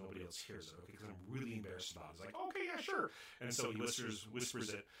to you so nobody else hears it, okay? Because I'm really embarrassed about it. He's like, okay, yeah, sure. And so he whispers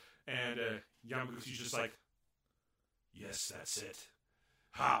it. And Yamaguchi's just like, yes, that's it.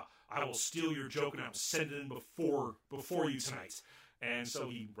 Ha! I will steal your joke and I will send it in before you tonight. And so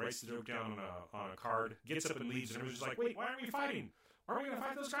he writes the joke down on a card, gets up and leaves, and everyone's just like, wait, why aren't we fighting? Aren't we going to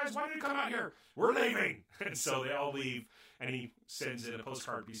fight those guys? Why did you come out here? We're leaving! And so they all leave, and he sends in a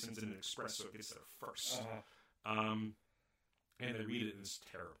postcard, he sends in an express, so it gets there first. And they read it, and it's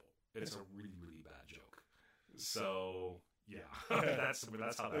terrible. It's a really, really bad joke. So, yeah, that's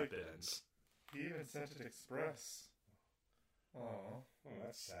how that bit ends. He even sent it express. Oh,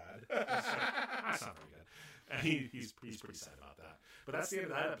 that's sad. That's not very good. And he's pretty sad about that. But that's the end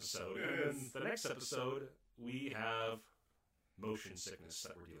of that episode. And then the next episode, we have motion sickness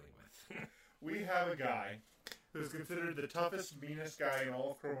that we're dealing with. We have a guy who's considered the toughest, meanest guy in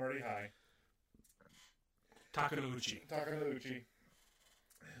all of Cromartie High. Takanouchi,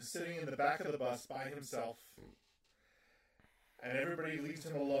 sitting in the back of the bus by himself. And everybody leaves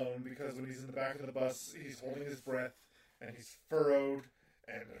him alone because when he's in the back of the bus, he's holding his breath and he's furrowed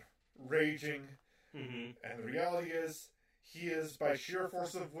and raging. Mm-hmm. And the reality is, he is, by sheer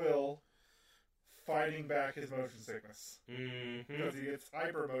force of will, fighting back his motion sickness. Mm-hmm. Because he gets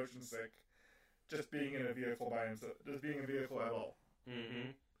hyper motion sick just being in a vehicle by himself, just being in a vehicle at all.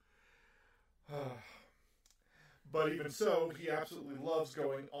 Mm-hmm. But even so, he absolutely loves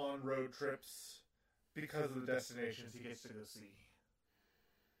going on road trips because of the destinations he gets to go see.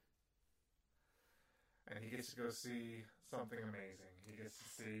 And he gets to go see something amazing. He gets to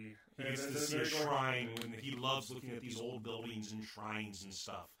see a shrine. When he loves looking at these old buildings and shrines and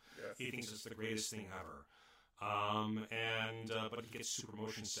stuff. Yes. He thinks it's the greatest thing ever. But he gets super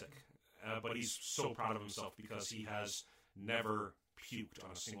motion sick. But he's so proud of himself because he has never puked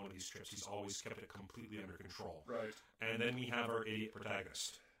on a single one of these trips. He's always kept it completely under control. Right. And then we have our idiot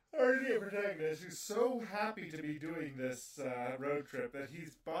protagonist. Our idiot protagonist, who's so happy to be doing this road trip that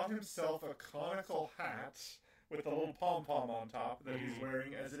he's bought himself a conical hat with a little pom-pom on top that he's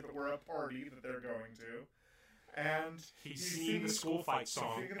wearing as if it were a party that they're going to. And he's singing the school fight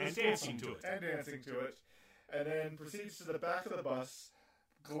song and dancing to it. And then proceeds to the back of the bus,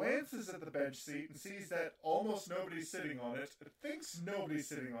 glances at the bench seat and sees that almost nobody's sitting on it, thinks nobody's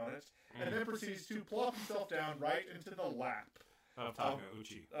sitting on it, and then proceeds to plop himself down right into the lap of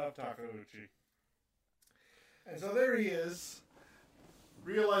Takanouchi. And so there he is,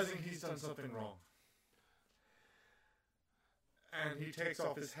 realizing he's done something wrong. And he takes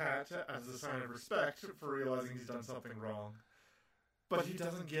off his hat as a sign of respect for realizing he's done something wrong. But he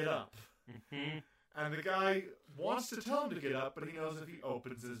doesn't get up. Mm-hmm. And the guy wants to tell him to get up, but he knows if he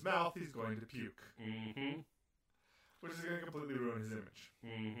opens his mouth, he's going to puke. Mm-hmm. Which is going to completely ruin his image.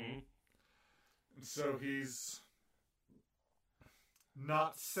 Mm-hmm. And so he's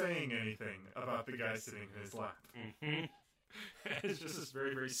not saying anything about the guy sitting in his lap. Mm-hmm. It's just this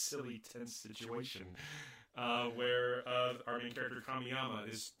very, very silly, tense situation where our main character, Kamiyama,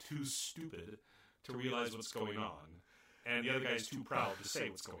 is too stupid to realize what's going on. And the other guy is too proud to say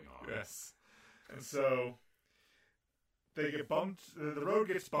what's going on. Yes. And so they get bumped, the road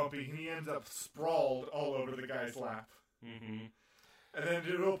gets bumpy, and he ends up sprawled all over the guy's lap. Mm-hmm. And then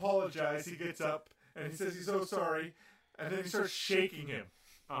to apologize, he gets up, and he says he's so sorry, and then he starts shaking him.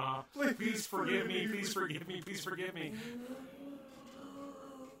 Please forgive me, please forgive me, please forgive me.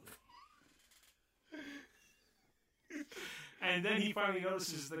 And then he finally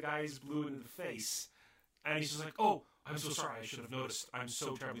notices the guy's blue in the face. And he's just like, oh, I'm so sorry, I should have noticed. I'm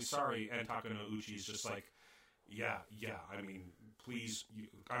so terribly sorry. And Takanouchi's just like, yeah, I mean, please,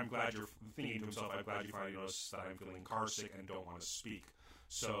 I'm glad you're thinking to himself, I'm glad you finally noticed that I'm feeling car sick and don't want to speak.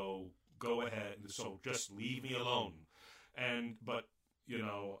 So go ahead, so just leave me alone. But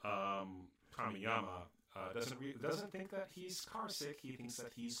Kamiyama doesn't think that he's car sick, he thinks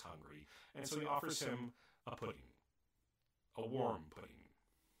that he's hungry. And so he offers him a pudding. a warm pudding.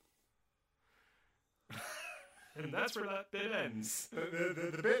 And that's where that bit ends.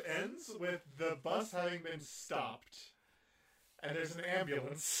 The bit ends with the bus having been stopped, and there's an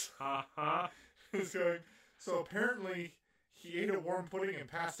ambulance. It's going. So apparently, he ate a warm pudding and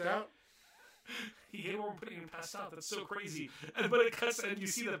passed out. He ate a warm pudding and passed out. That's so crazy. But it cuts, and you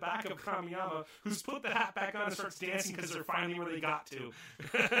see the back of Kamiyama, who's put the hat back on and starts dancing because they're finally where they got to.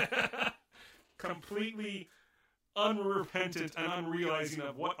 Completely unrepentant and unrealizing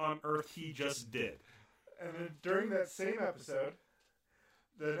of what on earth he just did. And then during that same episode,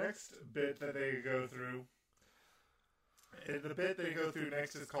 the next bit that they go through, the bit they go through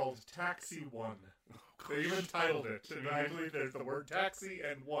next is called Taxi 1. They even titled it. And I believe there's the word taxi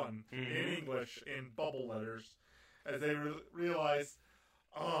and one in English in bubble letters, as they realize,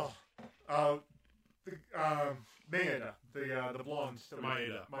 Maeda, the blonde,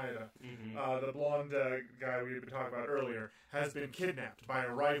 Maeda, the blonde guy we had been talking about earlier, has been kidnapped by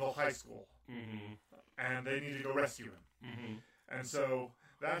a rival high school, and they need to go rescue him. And so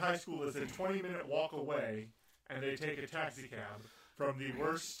that high school is a 20-minute walk away, and they take a taxi cab from the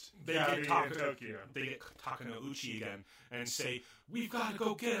worst cabbie in Tokyo. They get Takanouchi again and say, "We've got to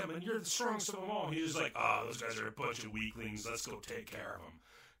go get him, and you're the strongest of them all." And he's like, "Oh, those guys are a bunch of weaklings. Let's go take care of them."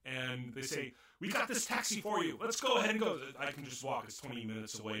 And they say, "We got this taxi for you. Let's go ahead and go." "I can just walk. It's 20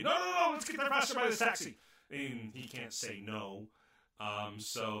 minutes away." No, let's get there faster by this taxi. And he can't say no.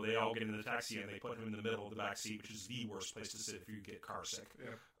 So they all get into the taxi, and they put him in the middle of the back seat, which is the worst place to sit if you get car sick.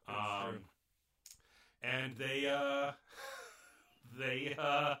 Yeah, and they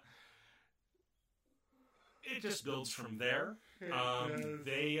it just builds from there. And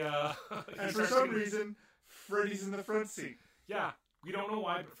for some reason, Freddy's in the front seat. Yeah, we don't know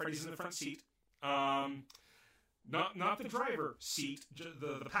why, but Freddy's in the front seat. Not the driver seat,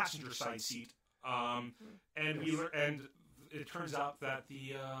 the passenger side seat. And it turns out that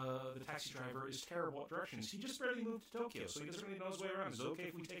the taxi driver is terrible at directions. He just barely moved to Tokyo, so he doesn't really know his way around. Is it okay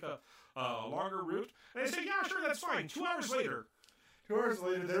if we take a longer route? And they say, "Yeah, sure, that's fine." 2 hours later. 2 hours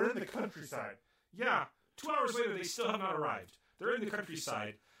later, they're in the countryside. Yeah, 2 hours later, they still have not arrived. They're in the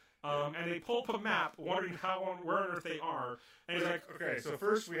countryside, and they pull up a map, wondering where on earth they are. And he's like, "Okay, so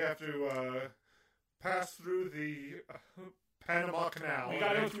first we have to pass through the Panama Canal. We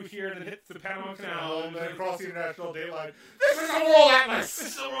gotta go through here and then hit the Panama Canal and then cross the international date line. This is a world atlas!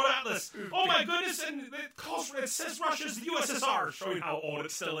 This is a world atlas! Oh my goodness, and it says Russia's the USSR, showing how old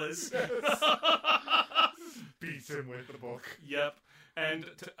it still is. Beats him with the book. Yep. And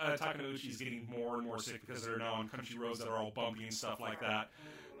Takanouchi's getting more and more sick because they're now on country roads that are all bumpy and stuff like that.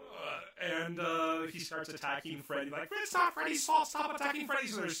 And he starts attacking Freddy, like, "It's not Freddy's fault, stop attacking Freddy!"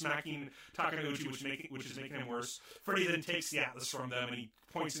 So they're smacking Takanouchi, which is making him worse. Freddy then takes the atlas from them, and he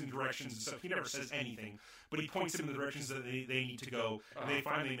points in directions and stuff. He never says anything, but he points them in the directions that they need to go, and they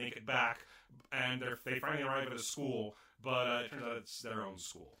finally make it back, and they finally arrive at a school, but it turns out it's their own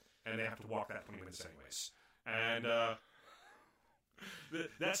school, and they have to walk that 20 minutes anyways. And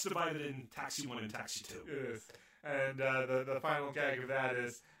that's divided in Taxi 1 and Taxi 2. Yes. And the final gag of that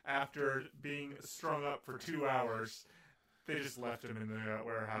is, after being strung up for 2 hours, they just left him in the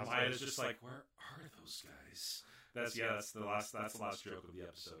warehouse. Maya's just like, "Where are those guys?" That's the last joke of the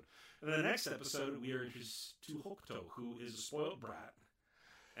episode. And then the next episode, we are introduced to Hokuto, who is a spoiled brat.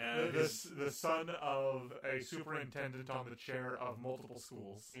 And the son of a superintendent on the chair of multiple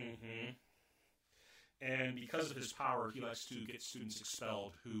schools. And because of his power, he likes to get students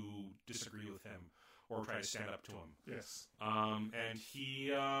expelled who disagree with him or try to stand up to him. Yes. And he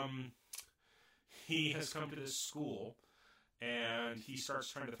has come to this school, and he starts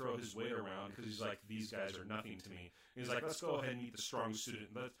trying to throw his weight around because he's like, "These guys are nothing to me." And he's like, "Let's go ahead and meet the strong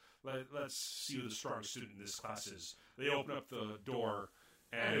student. Let's see who the strong student in this class is." They open up the door,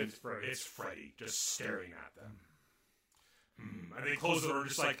 and it's Freddy just staring at them. And they close the door,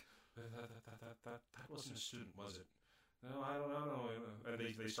 just like, that wasn't a student, was it? No, I don't know. And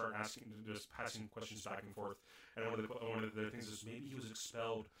they start passing questions back and forth. And one of the things is, maybe he was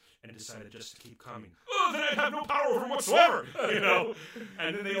expelled and decided just to keep coming. "Oh, then I have no power over him whatsoever!"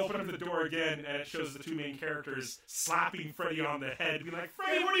 And then they open up the door again, and it shows the two main characters slapping Freddy on the head, being like,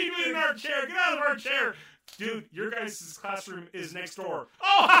 "Freddy, what are you doing in our chair? Get out of our chair!" "Dude, your guys' classroom is next door."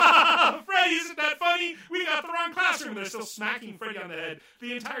 "Oh, Freddy, isn't that funny? We got the wrong classroom." They're still smacking Freddy on the head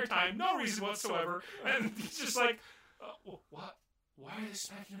the entire time, no reason whatsoever. And he's just like, "What? Why are they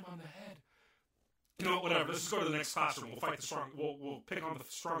smacking him on the head?" "You know what, whatever. Let's just go to the next classroom. We'll fight the strong. We'll pick on the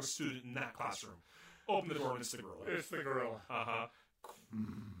strongest student in that classroom." Open the door, and it's the gorilla. It's the gorilla.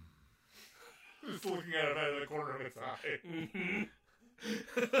 Just looking at him out of the corner of its eye.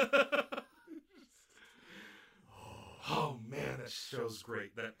 Oh show's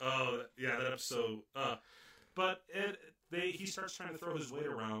great. That episode. But he starts trying to throw his weight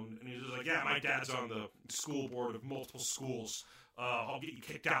around, and he's just like, "Yeah, my dad's on the school board of multiple schools. I'll get you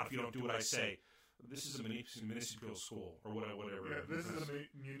kicked out if you don't do what I say." This is a municipal school, or whatever. Yeah, this is a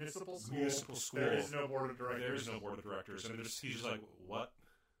municipal school. Municipal school. There is no board of directors. There is no board of directors, and he's just like, "What?"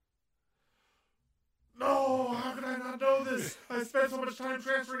 No, how could I not know this? I spent so much time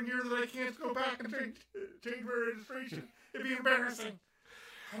transferring here that I can't go back and change my registration. It'd be embarrassing.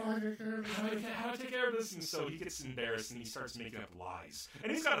 How do I take care of this? How do I take care of this? And so he gets embarrassed, and he starts making up lies.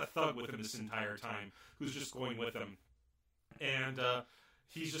 And he's got a thug with him this entire time, who's just going with him. And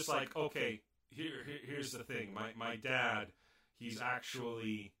he's just like, okay, here's the thing. My dad, he's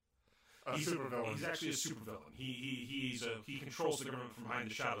actually a supervillain. He's actually a supervillain. He controls the government from behind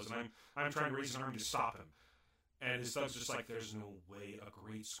the shadows, and I'm trying to raise an army to stop him. And his thug's just like, there's no way a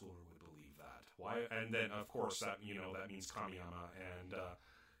grade schooler would believe that. Why? And then of course that means Kamiyama and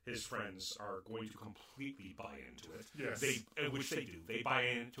his friends are going to completely buy into it. Yes. Which they do. They buy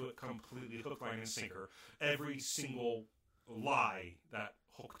into it completely, hook, line, and sinker. Every single lie that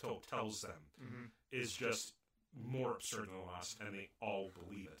Hokuto tells them is just more absurd than the last, and they all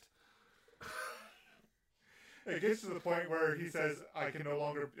believe it. It gets to the point where he says, "I can no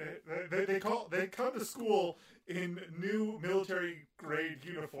longer." They come to school in new military grade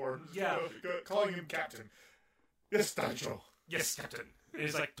uniforms. Yeah, calling him Captain. Yes, Daicho. Yes, Captain. And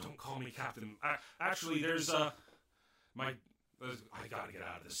he's like, "Don't call me Captain. Actually, there's I gotta get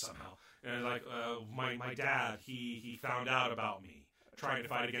out of this somehow." And like, my dad, he found out about me trying to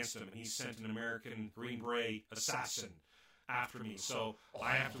fight against him, and he sent an American Green Beret assassin after me. So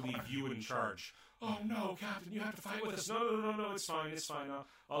I have to leave you in charge. Oh no, Captain, you have to fight with us. No, it's fine.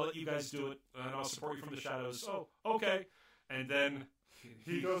 I'll let you guys do it, and I'll support you from the shadows. Oh, okay. And then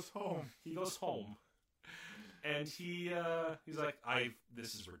he goes home. He goes home. And he's like,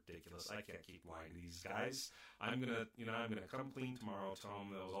 this is ridiculous. I can't keep lying to these guys. I'm gonna come clean tomorrow. Tell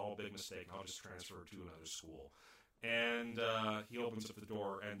them that was all a big mistake. I'll just transfer to another school. And he opens up the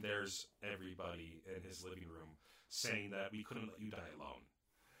door, and there's everybody in his living room saying that we couldn't let you die alone.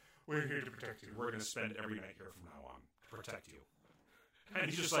 We're here to protect you. We're going to spend every night here from now on to protect you. And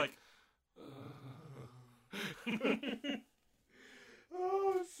he's just like,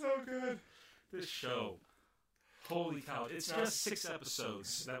 oh, it's so good. This show, holy cow! It's just 6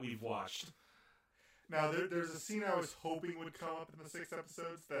 episodes that we've watched. Now, there's a scene I was hoping would come up in the 6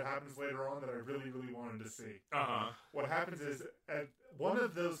 episodes that happens later on that I really, really wanted to see. What happens is, one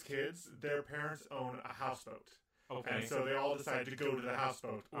of those kids, their parents own a houseboat. Okay. And so they all decide to go to the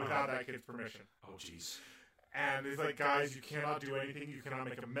houseboat without that kid's permission. Oh, jeez. And he's like, guys, you cannot do anything. You cannot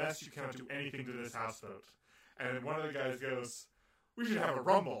make a mess. You cannot do anything to this houseboat. And then one of the guys goes, we should have a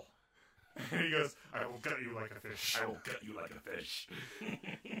rumble. And he goes, I will gut you like a fish. I will gut you like a fish.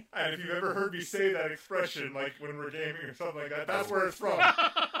 And if you've ever heard me say that expression, like when we're gaming or something like that, that's where it's from.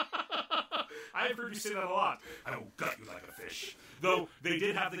 I've heard you say that a lot. I will gut you like a fish. Though they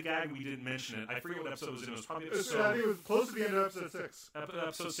did have the gag, we didn't mention it. I forget what episode it was in. It was probably episode... I think it was close to the end of episode 6.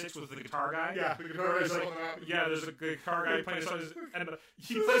 Episode 6 with the guitar guy? Yeah, the guitar guy's like, yeah, there's a guitar guy playing songs. And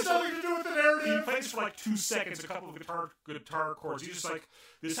he plays nothing to do with the narrative. He plays for like 2 seconds, a couple of guitar chords. He's just like,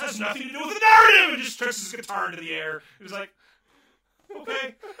 this has nothing to do with the narrative! And just turns his guitar into the air. He's like,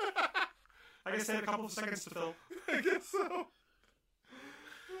 okay. I guess they had a couple of seconds to fill. I guess so.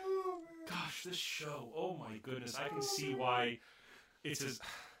 Gosh, this show, oh my goodness, I can see why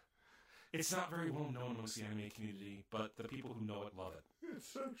it's not very well known amongst the anime community, but the people who know it love it. It's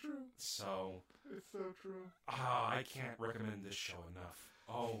so true. It's so true. I can't recommend this show enough.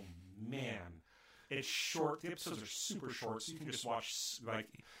 Oh man. It's short. The episodes are super short, so you can just watch, like,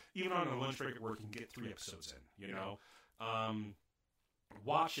 even on a lunch break at work, you can get 3 episodes in, you know?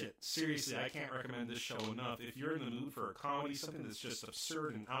 Watch it. Seriously, I can't recommend this show enough. If you're in the mood for a comedy, something that's just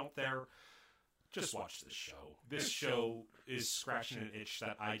absurd and out there, just watch this show. This show is scratching an itch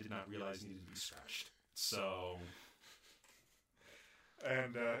that I did not realize needed to be scratched. So...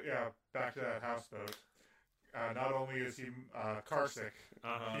 And, back to that houseboat. Not only is he car sick,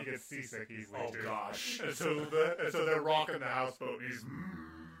 he gets seasick easily, too. Oh, gosh. And so they're rocking the houseboat, and he's...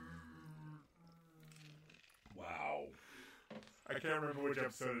 Wow. I can't remember which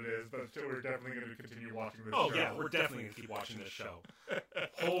episode it is, but we're definitely going to continue watching this show. Oh, yeah, we're definitely going to keep watching this show.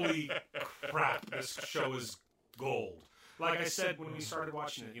 Holy crap, this show is gold. Like I said when we started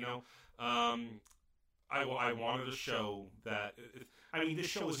watching it, you know, I wanted a show that... I mean, this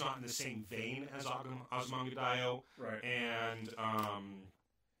show is not in the same vein as Azumanga Daioh, right?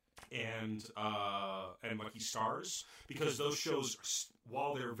 And Lucky Stars, because those shows,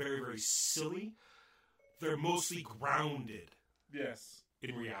 while they're very, very silly, they're mostly grounded. Yes.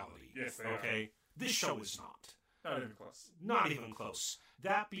 in reality. Yes, they okay? This show is not. Not even close. Not even close.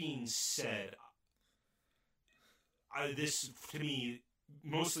 That being said, this, to me,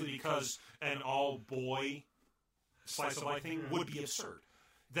 mostly because an all-boy slice of life thing would be absurd.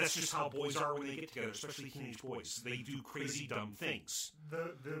 That's just how boys are when they get together, especially teenage boys. They do crazy, dumb things.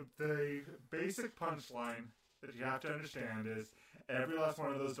 The basic punchline that you have to understand is every last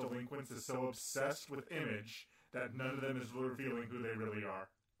one of those delinquents is so obsessed with image that none of them is revealing who they really are.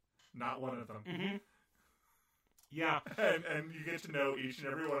 Not one of them. Mm-hmm. Yeah. And you get to know each and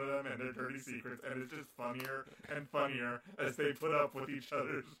every one of them and their dirty secrets, and it's just funnier and funnier as they put up with each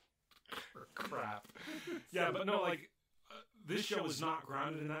other's crap. Yeah, but no, like, this show is not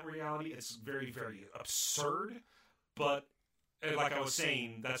grounded in that reality. It's very, very absurd, but like I was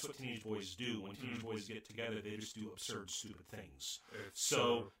saying, that's what teenage boys do. When teenage boys get together, they just do absurd, stupid things.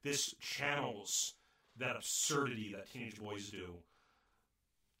 So this channels that absurdity that teenage boys do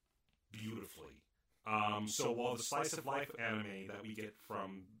beautifully. So while the slice of life anime that we get for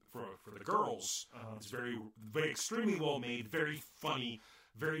the girls is very, very extremely well made, very funny,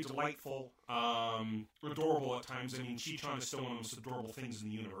 very delightful, adorable at times. I mean, Chi-chan is still one of the most adorable things in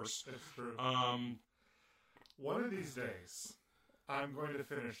the universe. It's true. One of these days, I'm going to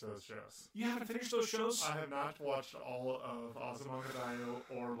finish those shows. You haven't finished those shows? I have not watched all of Azumanga Daioh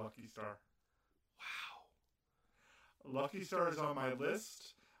or Lucky Star. Wow. Lucky Star is on my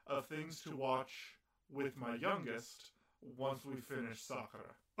list of things to watch with my youngest once we finish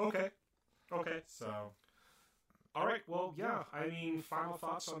Sakura. Okay. So, all right. Well, yeah. I mean, final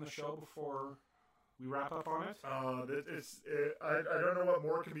thoughts on the show before we wrap up on it? I don't know what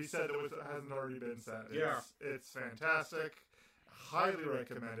more can be said that hasn't already been said. It's fantastic. Highly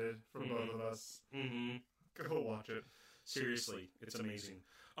recommended from both of us. Mm-hmm. Go watch it. Seriously, it's amazing.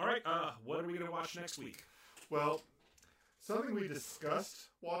 All right. What are we going to watch next week? Well, something we discussed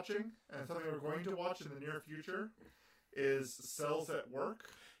watching and something we're going to watch in the near future is Cells at Work.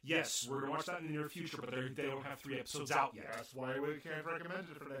 Yes, we're going to watch that in the near future, but they don't have 3 episodes out yet. That's why we can't recommend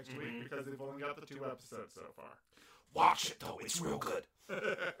it for next week, because they've only got the 2 episodes so far. Watch it, though. It's real good. In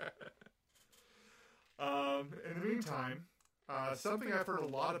the meantime, something I've heard a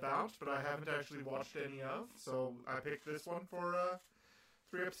lot about, but I haven't actually watched any of, so I picked this one for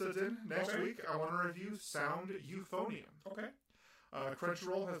 3 episodes in. Next week, I want to review Sound Euphonium. Okay.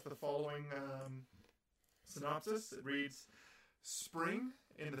 Crunchyroll has the following synopsis. It reads, Spring,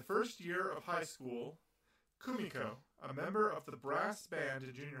 in the first year of high school, Kumiko, a member of the brass band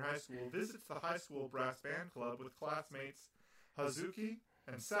in junior high school, visits the high school brass band club with classmates Hazuki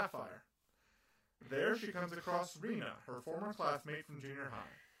and Sapphire. There she comes across Rina, her former classmate from junior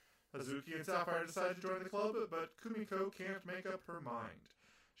high. Hazuki and Sapphire decide to join the club, but Kumiko can't make up her mind.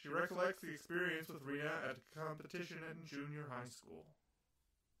 She recollects the experience with Rina at a competition in junior high school.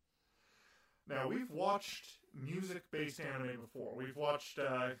 Now, we've watched music-based anime before. We've watched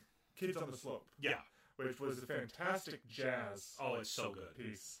Kids on the Slope. Yeah. Which was a fantastic jazz. Oh, it's so good.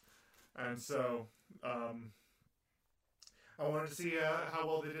 Piece. And so, I wanted to see how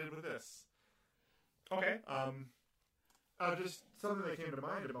well they did with this. Okay. Just something that came to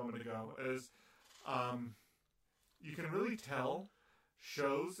mind a moment ago is, you can really tell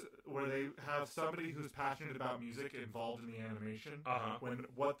shows where they have somebody who's passionate about music involved in the animation when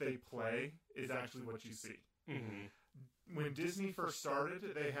what they play is actually what you see. Mm-hmm. When Disney first started,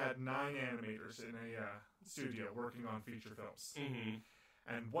 they had 9 animators in a studio working on feature films.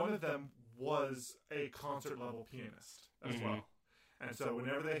 Mm-hmm. And one of them was a concert-level pianist as well. And so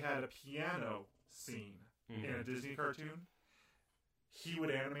whenever they had a piano scene in a Disney cartoon, he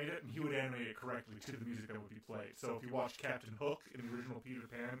would animate it, and he would animate it correctly to the music that would be played. So if you watch Captain Hook in the original Peter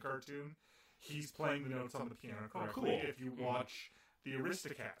Pan cartoon, he's playing the notes on the piano correctly. Cool. If you watch the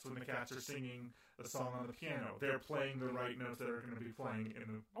Aristocats, when the cats are singing the song on the piano, they're playing the right notes that are going to be playing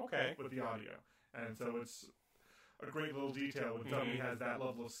with the audio. And so it's a great little detail when somebody has that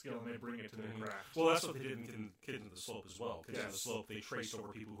level of skill and they bring it to their craft. Well, that's what they did in Kids on the Slope as well. Kids on the Slope, they traced over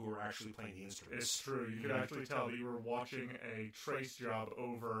people who were actually playing the instruments. It's true. You could actually tell that you were watching a trace job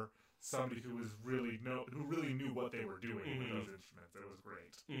over somebody who was really knew what they were doing with those instruments. It was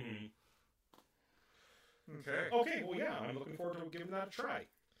great. Okay. Well, yeah, I'm looking forward to giving that a try.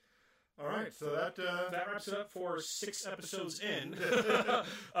 All right, so that wraps it up for 6 episodes in.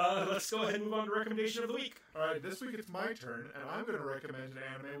 Let's go ahead and move on to recommendation of the week. All right, this week it's my turn, and I'm going to recommend an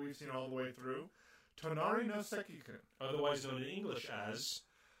anime we've seen all the way through, Tonari no Sekikun. Otherwise known in English as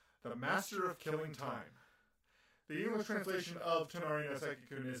The Master of Killing Time. The English translation of Tonari no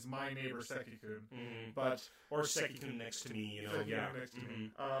Sekikun is My Neighbor Sekikun, but or Sekikun next to me, Sekikun next to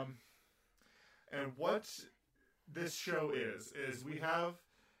me. And what this show is we have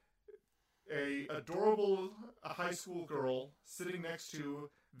a adorable high school girl sitting next to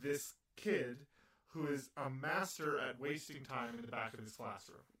this kid who is a master at wasting time in the back of his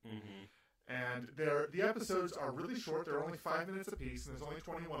classroom. And the episodes are really short. They're only 5 minutes apiece, and there's only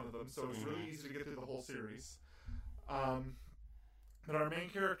 21 of them, so it's really easy to get through the whole series. But our main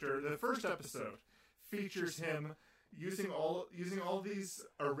character, the first episode, features him using all these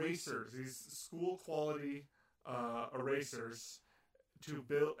erasers, these school quality erasers, to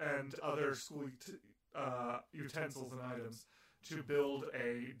build, and other school utensils and items, to build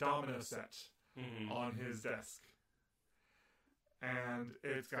a domino set on his desk. And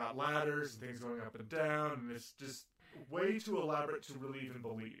it's got ladders and things going up and down, and it's just way too elaborate to really even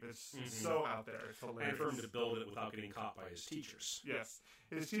believe. It's so out there. It's hilarious. And for him to build it without getting caught by his teachers. Yes.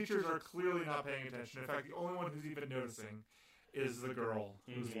 His teachers are clearly not paying attention. In fact, the only one who's even noticing is the girl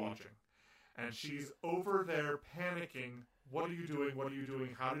who's watching. And she's over there panicking. What are you doing? What are you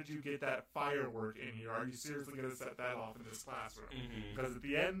doing? How did you get that firework in here? Are you seriously going to set that off in this classroom? Because at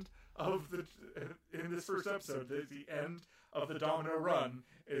the end of in this first episode, the end of the domino run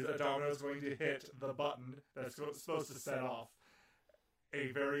is a domino is going to hit the button that's supposed to set off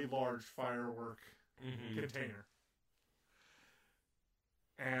a very large firework container.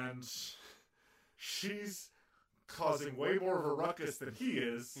 And she's causing way more of a ruckus than he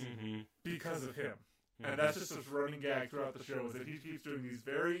is because of him. And that's just a running gag throughout the show, is that he keeps doing these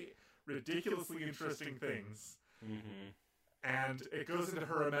very ridiculously interesting things. And it goes into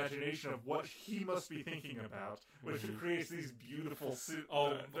her imagination of what he must be thinking about, which creates these beautiful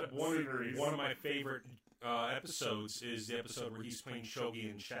sceneries. One of my favorite episodes is the episode where he's playing shogi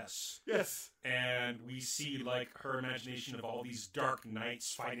and chess. Yes. And we see, like, her imagination of all these dark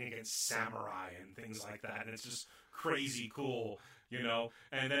knights fighting against samurai and things like that. And it's just crazy cool, you know?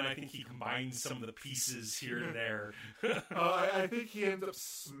 And then I think he combines some of the pieces here and there. I think he ends up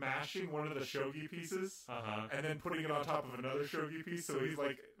smashing one of the shogi pieces and then putting it on top of another shogi piece. So he's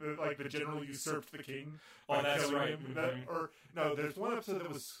like the general usurped the king. Oh, that's right. No, there's one episode that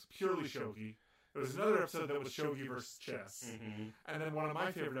was purely shogi. There was another episode that was shogi versus chess. And then one of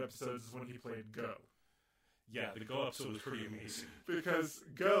my favorite episodes is when he played Go. Yeah, the Go episode was pretty amazing. Because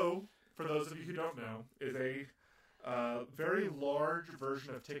Go, for those of you who don't know, is a very large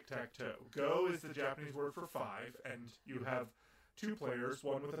version of tic-tac-toe. Go is the Japanese word for 5, and you have 2 players,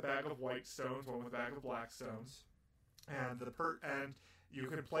 one with a bag of white stones, one with a bag of black stones, and you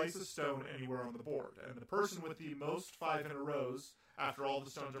can place a stone anywhere on the board. And the person with the most 5 in a rows, after all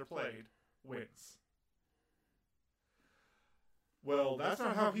the stones are played, wins. Well, that's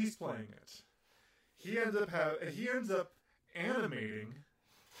not how he's playing it. He ends up animating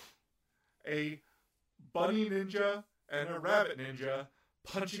a bunny ninja and a rabbit ninja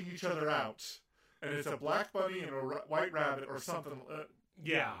punching each other out, and it's a black bunny and a white rabbit or something.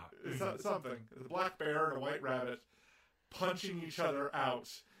 Something. It's a black bear and a white rabbit punching each other out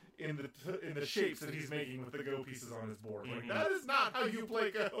in the shapes that he's making with the Go pieces on his board. Like, that is not how you play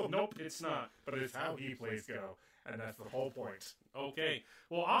Go. Nope, it's not. But it's how he plays Go, and that's the whole point. Okay,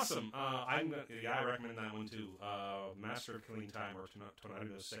 well, awesome. I recommend that one too. Master of Killing Time, or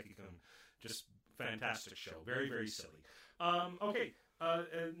Tornado Sekikun. Just fantastic show. Very, very silly. Okay,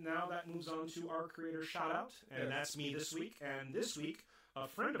 and now that moves on to our creator shout-out, and that's me this week. And this week, a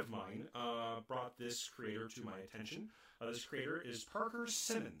friend of mine brought this creator to my attention. This creator is Parker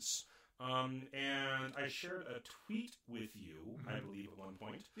Simmons. And I shared a tweet with you, I believe, at one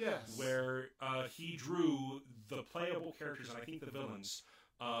point. Yes. Where he drew the playable characters, and I think the villains,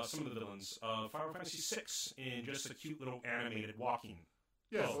 some of the villains, of Final Fantasy VI in just a cute little animated walking.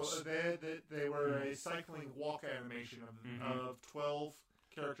 Yes, well, they were a cycling walk animation of 12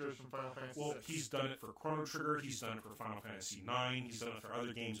 characters from Final Fantasy VI. Well, he's done it for Chrono Trigger, he's done it for Final Fantasy IX, he's done it for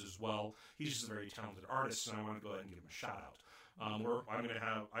other games as well. He's just a very talented artist, and I want to go ahead and give him a shout out.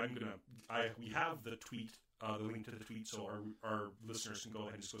 We have the tweet, the link to the tweet, so our listeners can go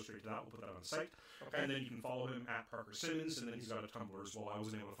ahead and just go straight to that. We'll put that on the site. Okay. And then you can follow him at Parker Simmons, and then he's got a Tumblr as well. I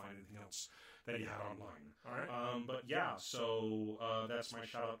wasn't able to find anything else that he had online. All right. But yeah, so that's my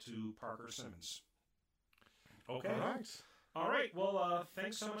shout out to Parker Simmons. Okay. All right. Well,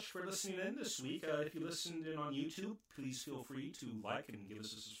 thanks so much for listening in this week. If you listened in on YouTube, please feel free to like and give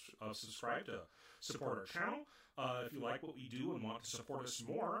us a subscribe to support our channel. If you like what we do and want to support us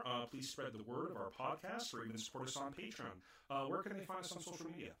more, please spread the word of our podcast or even support us on Patreon. Where can they find us on social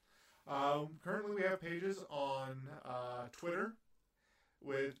media? Currently, we have pages on Twitter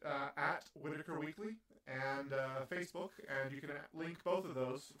with at Whittaker Weekly and Facebook, and you can link both of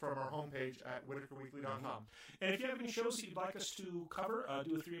those from our homepage at whittakerweekly.com. And if you have any shows that you'd like us to cover,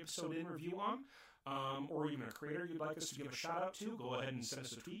 do a 3-episode in review on, or even a creator you'd like us to give a shout out to, go ahead and send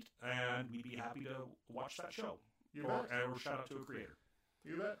us a tweet, and we'd be happy to watch that show. Or shout out to a creator.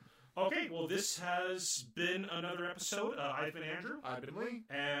 You bet. Okay, well, this has been another episode. I've been Andrew. I've been Lee.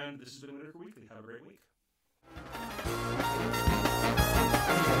 And this has been Whitaker Weekly. Have a great week.